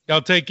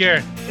 Y'all take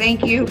care.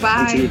 Thank you.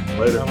 Bye. You too.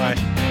 Later.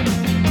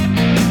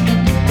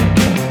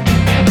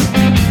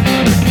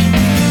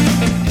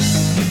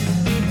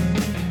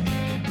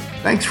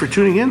 Bye. Thanks for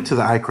tuning in to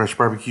the iCrush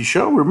Barbecue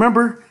Show.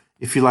 Remember,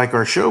 if you like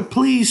our show,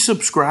 please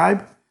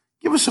subscribe,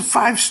 give us a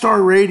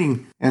 5-star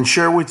rating, and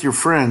share with your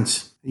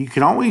friends. You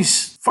can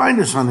always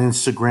find us on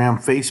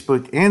Instagram,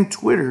 Facebook, and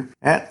Twitter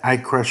at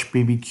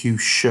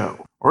iCrushBBQ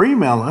Show, or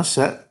email us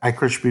at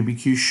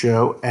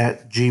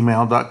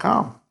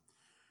iCrushBBQShow@gmail.com.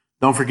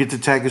 Don't forget to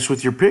tag us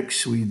with your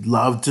picks. We'd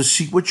love to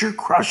see what you're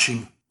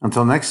crushing.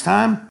 Until next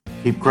time,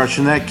 keep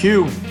crushing that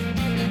Q.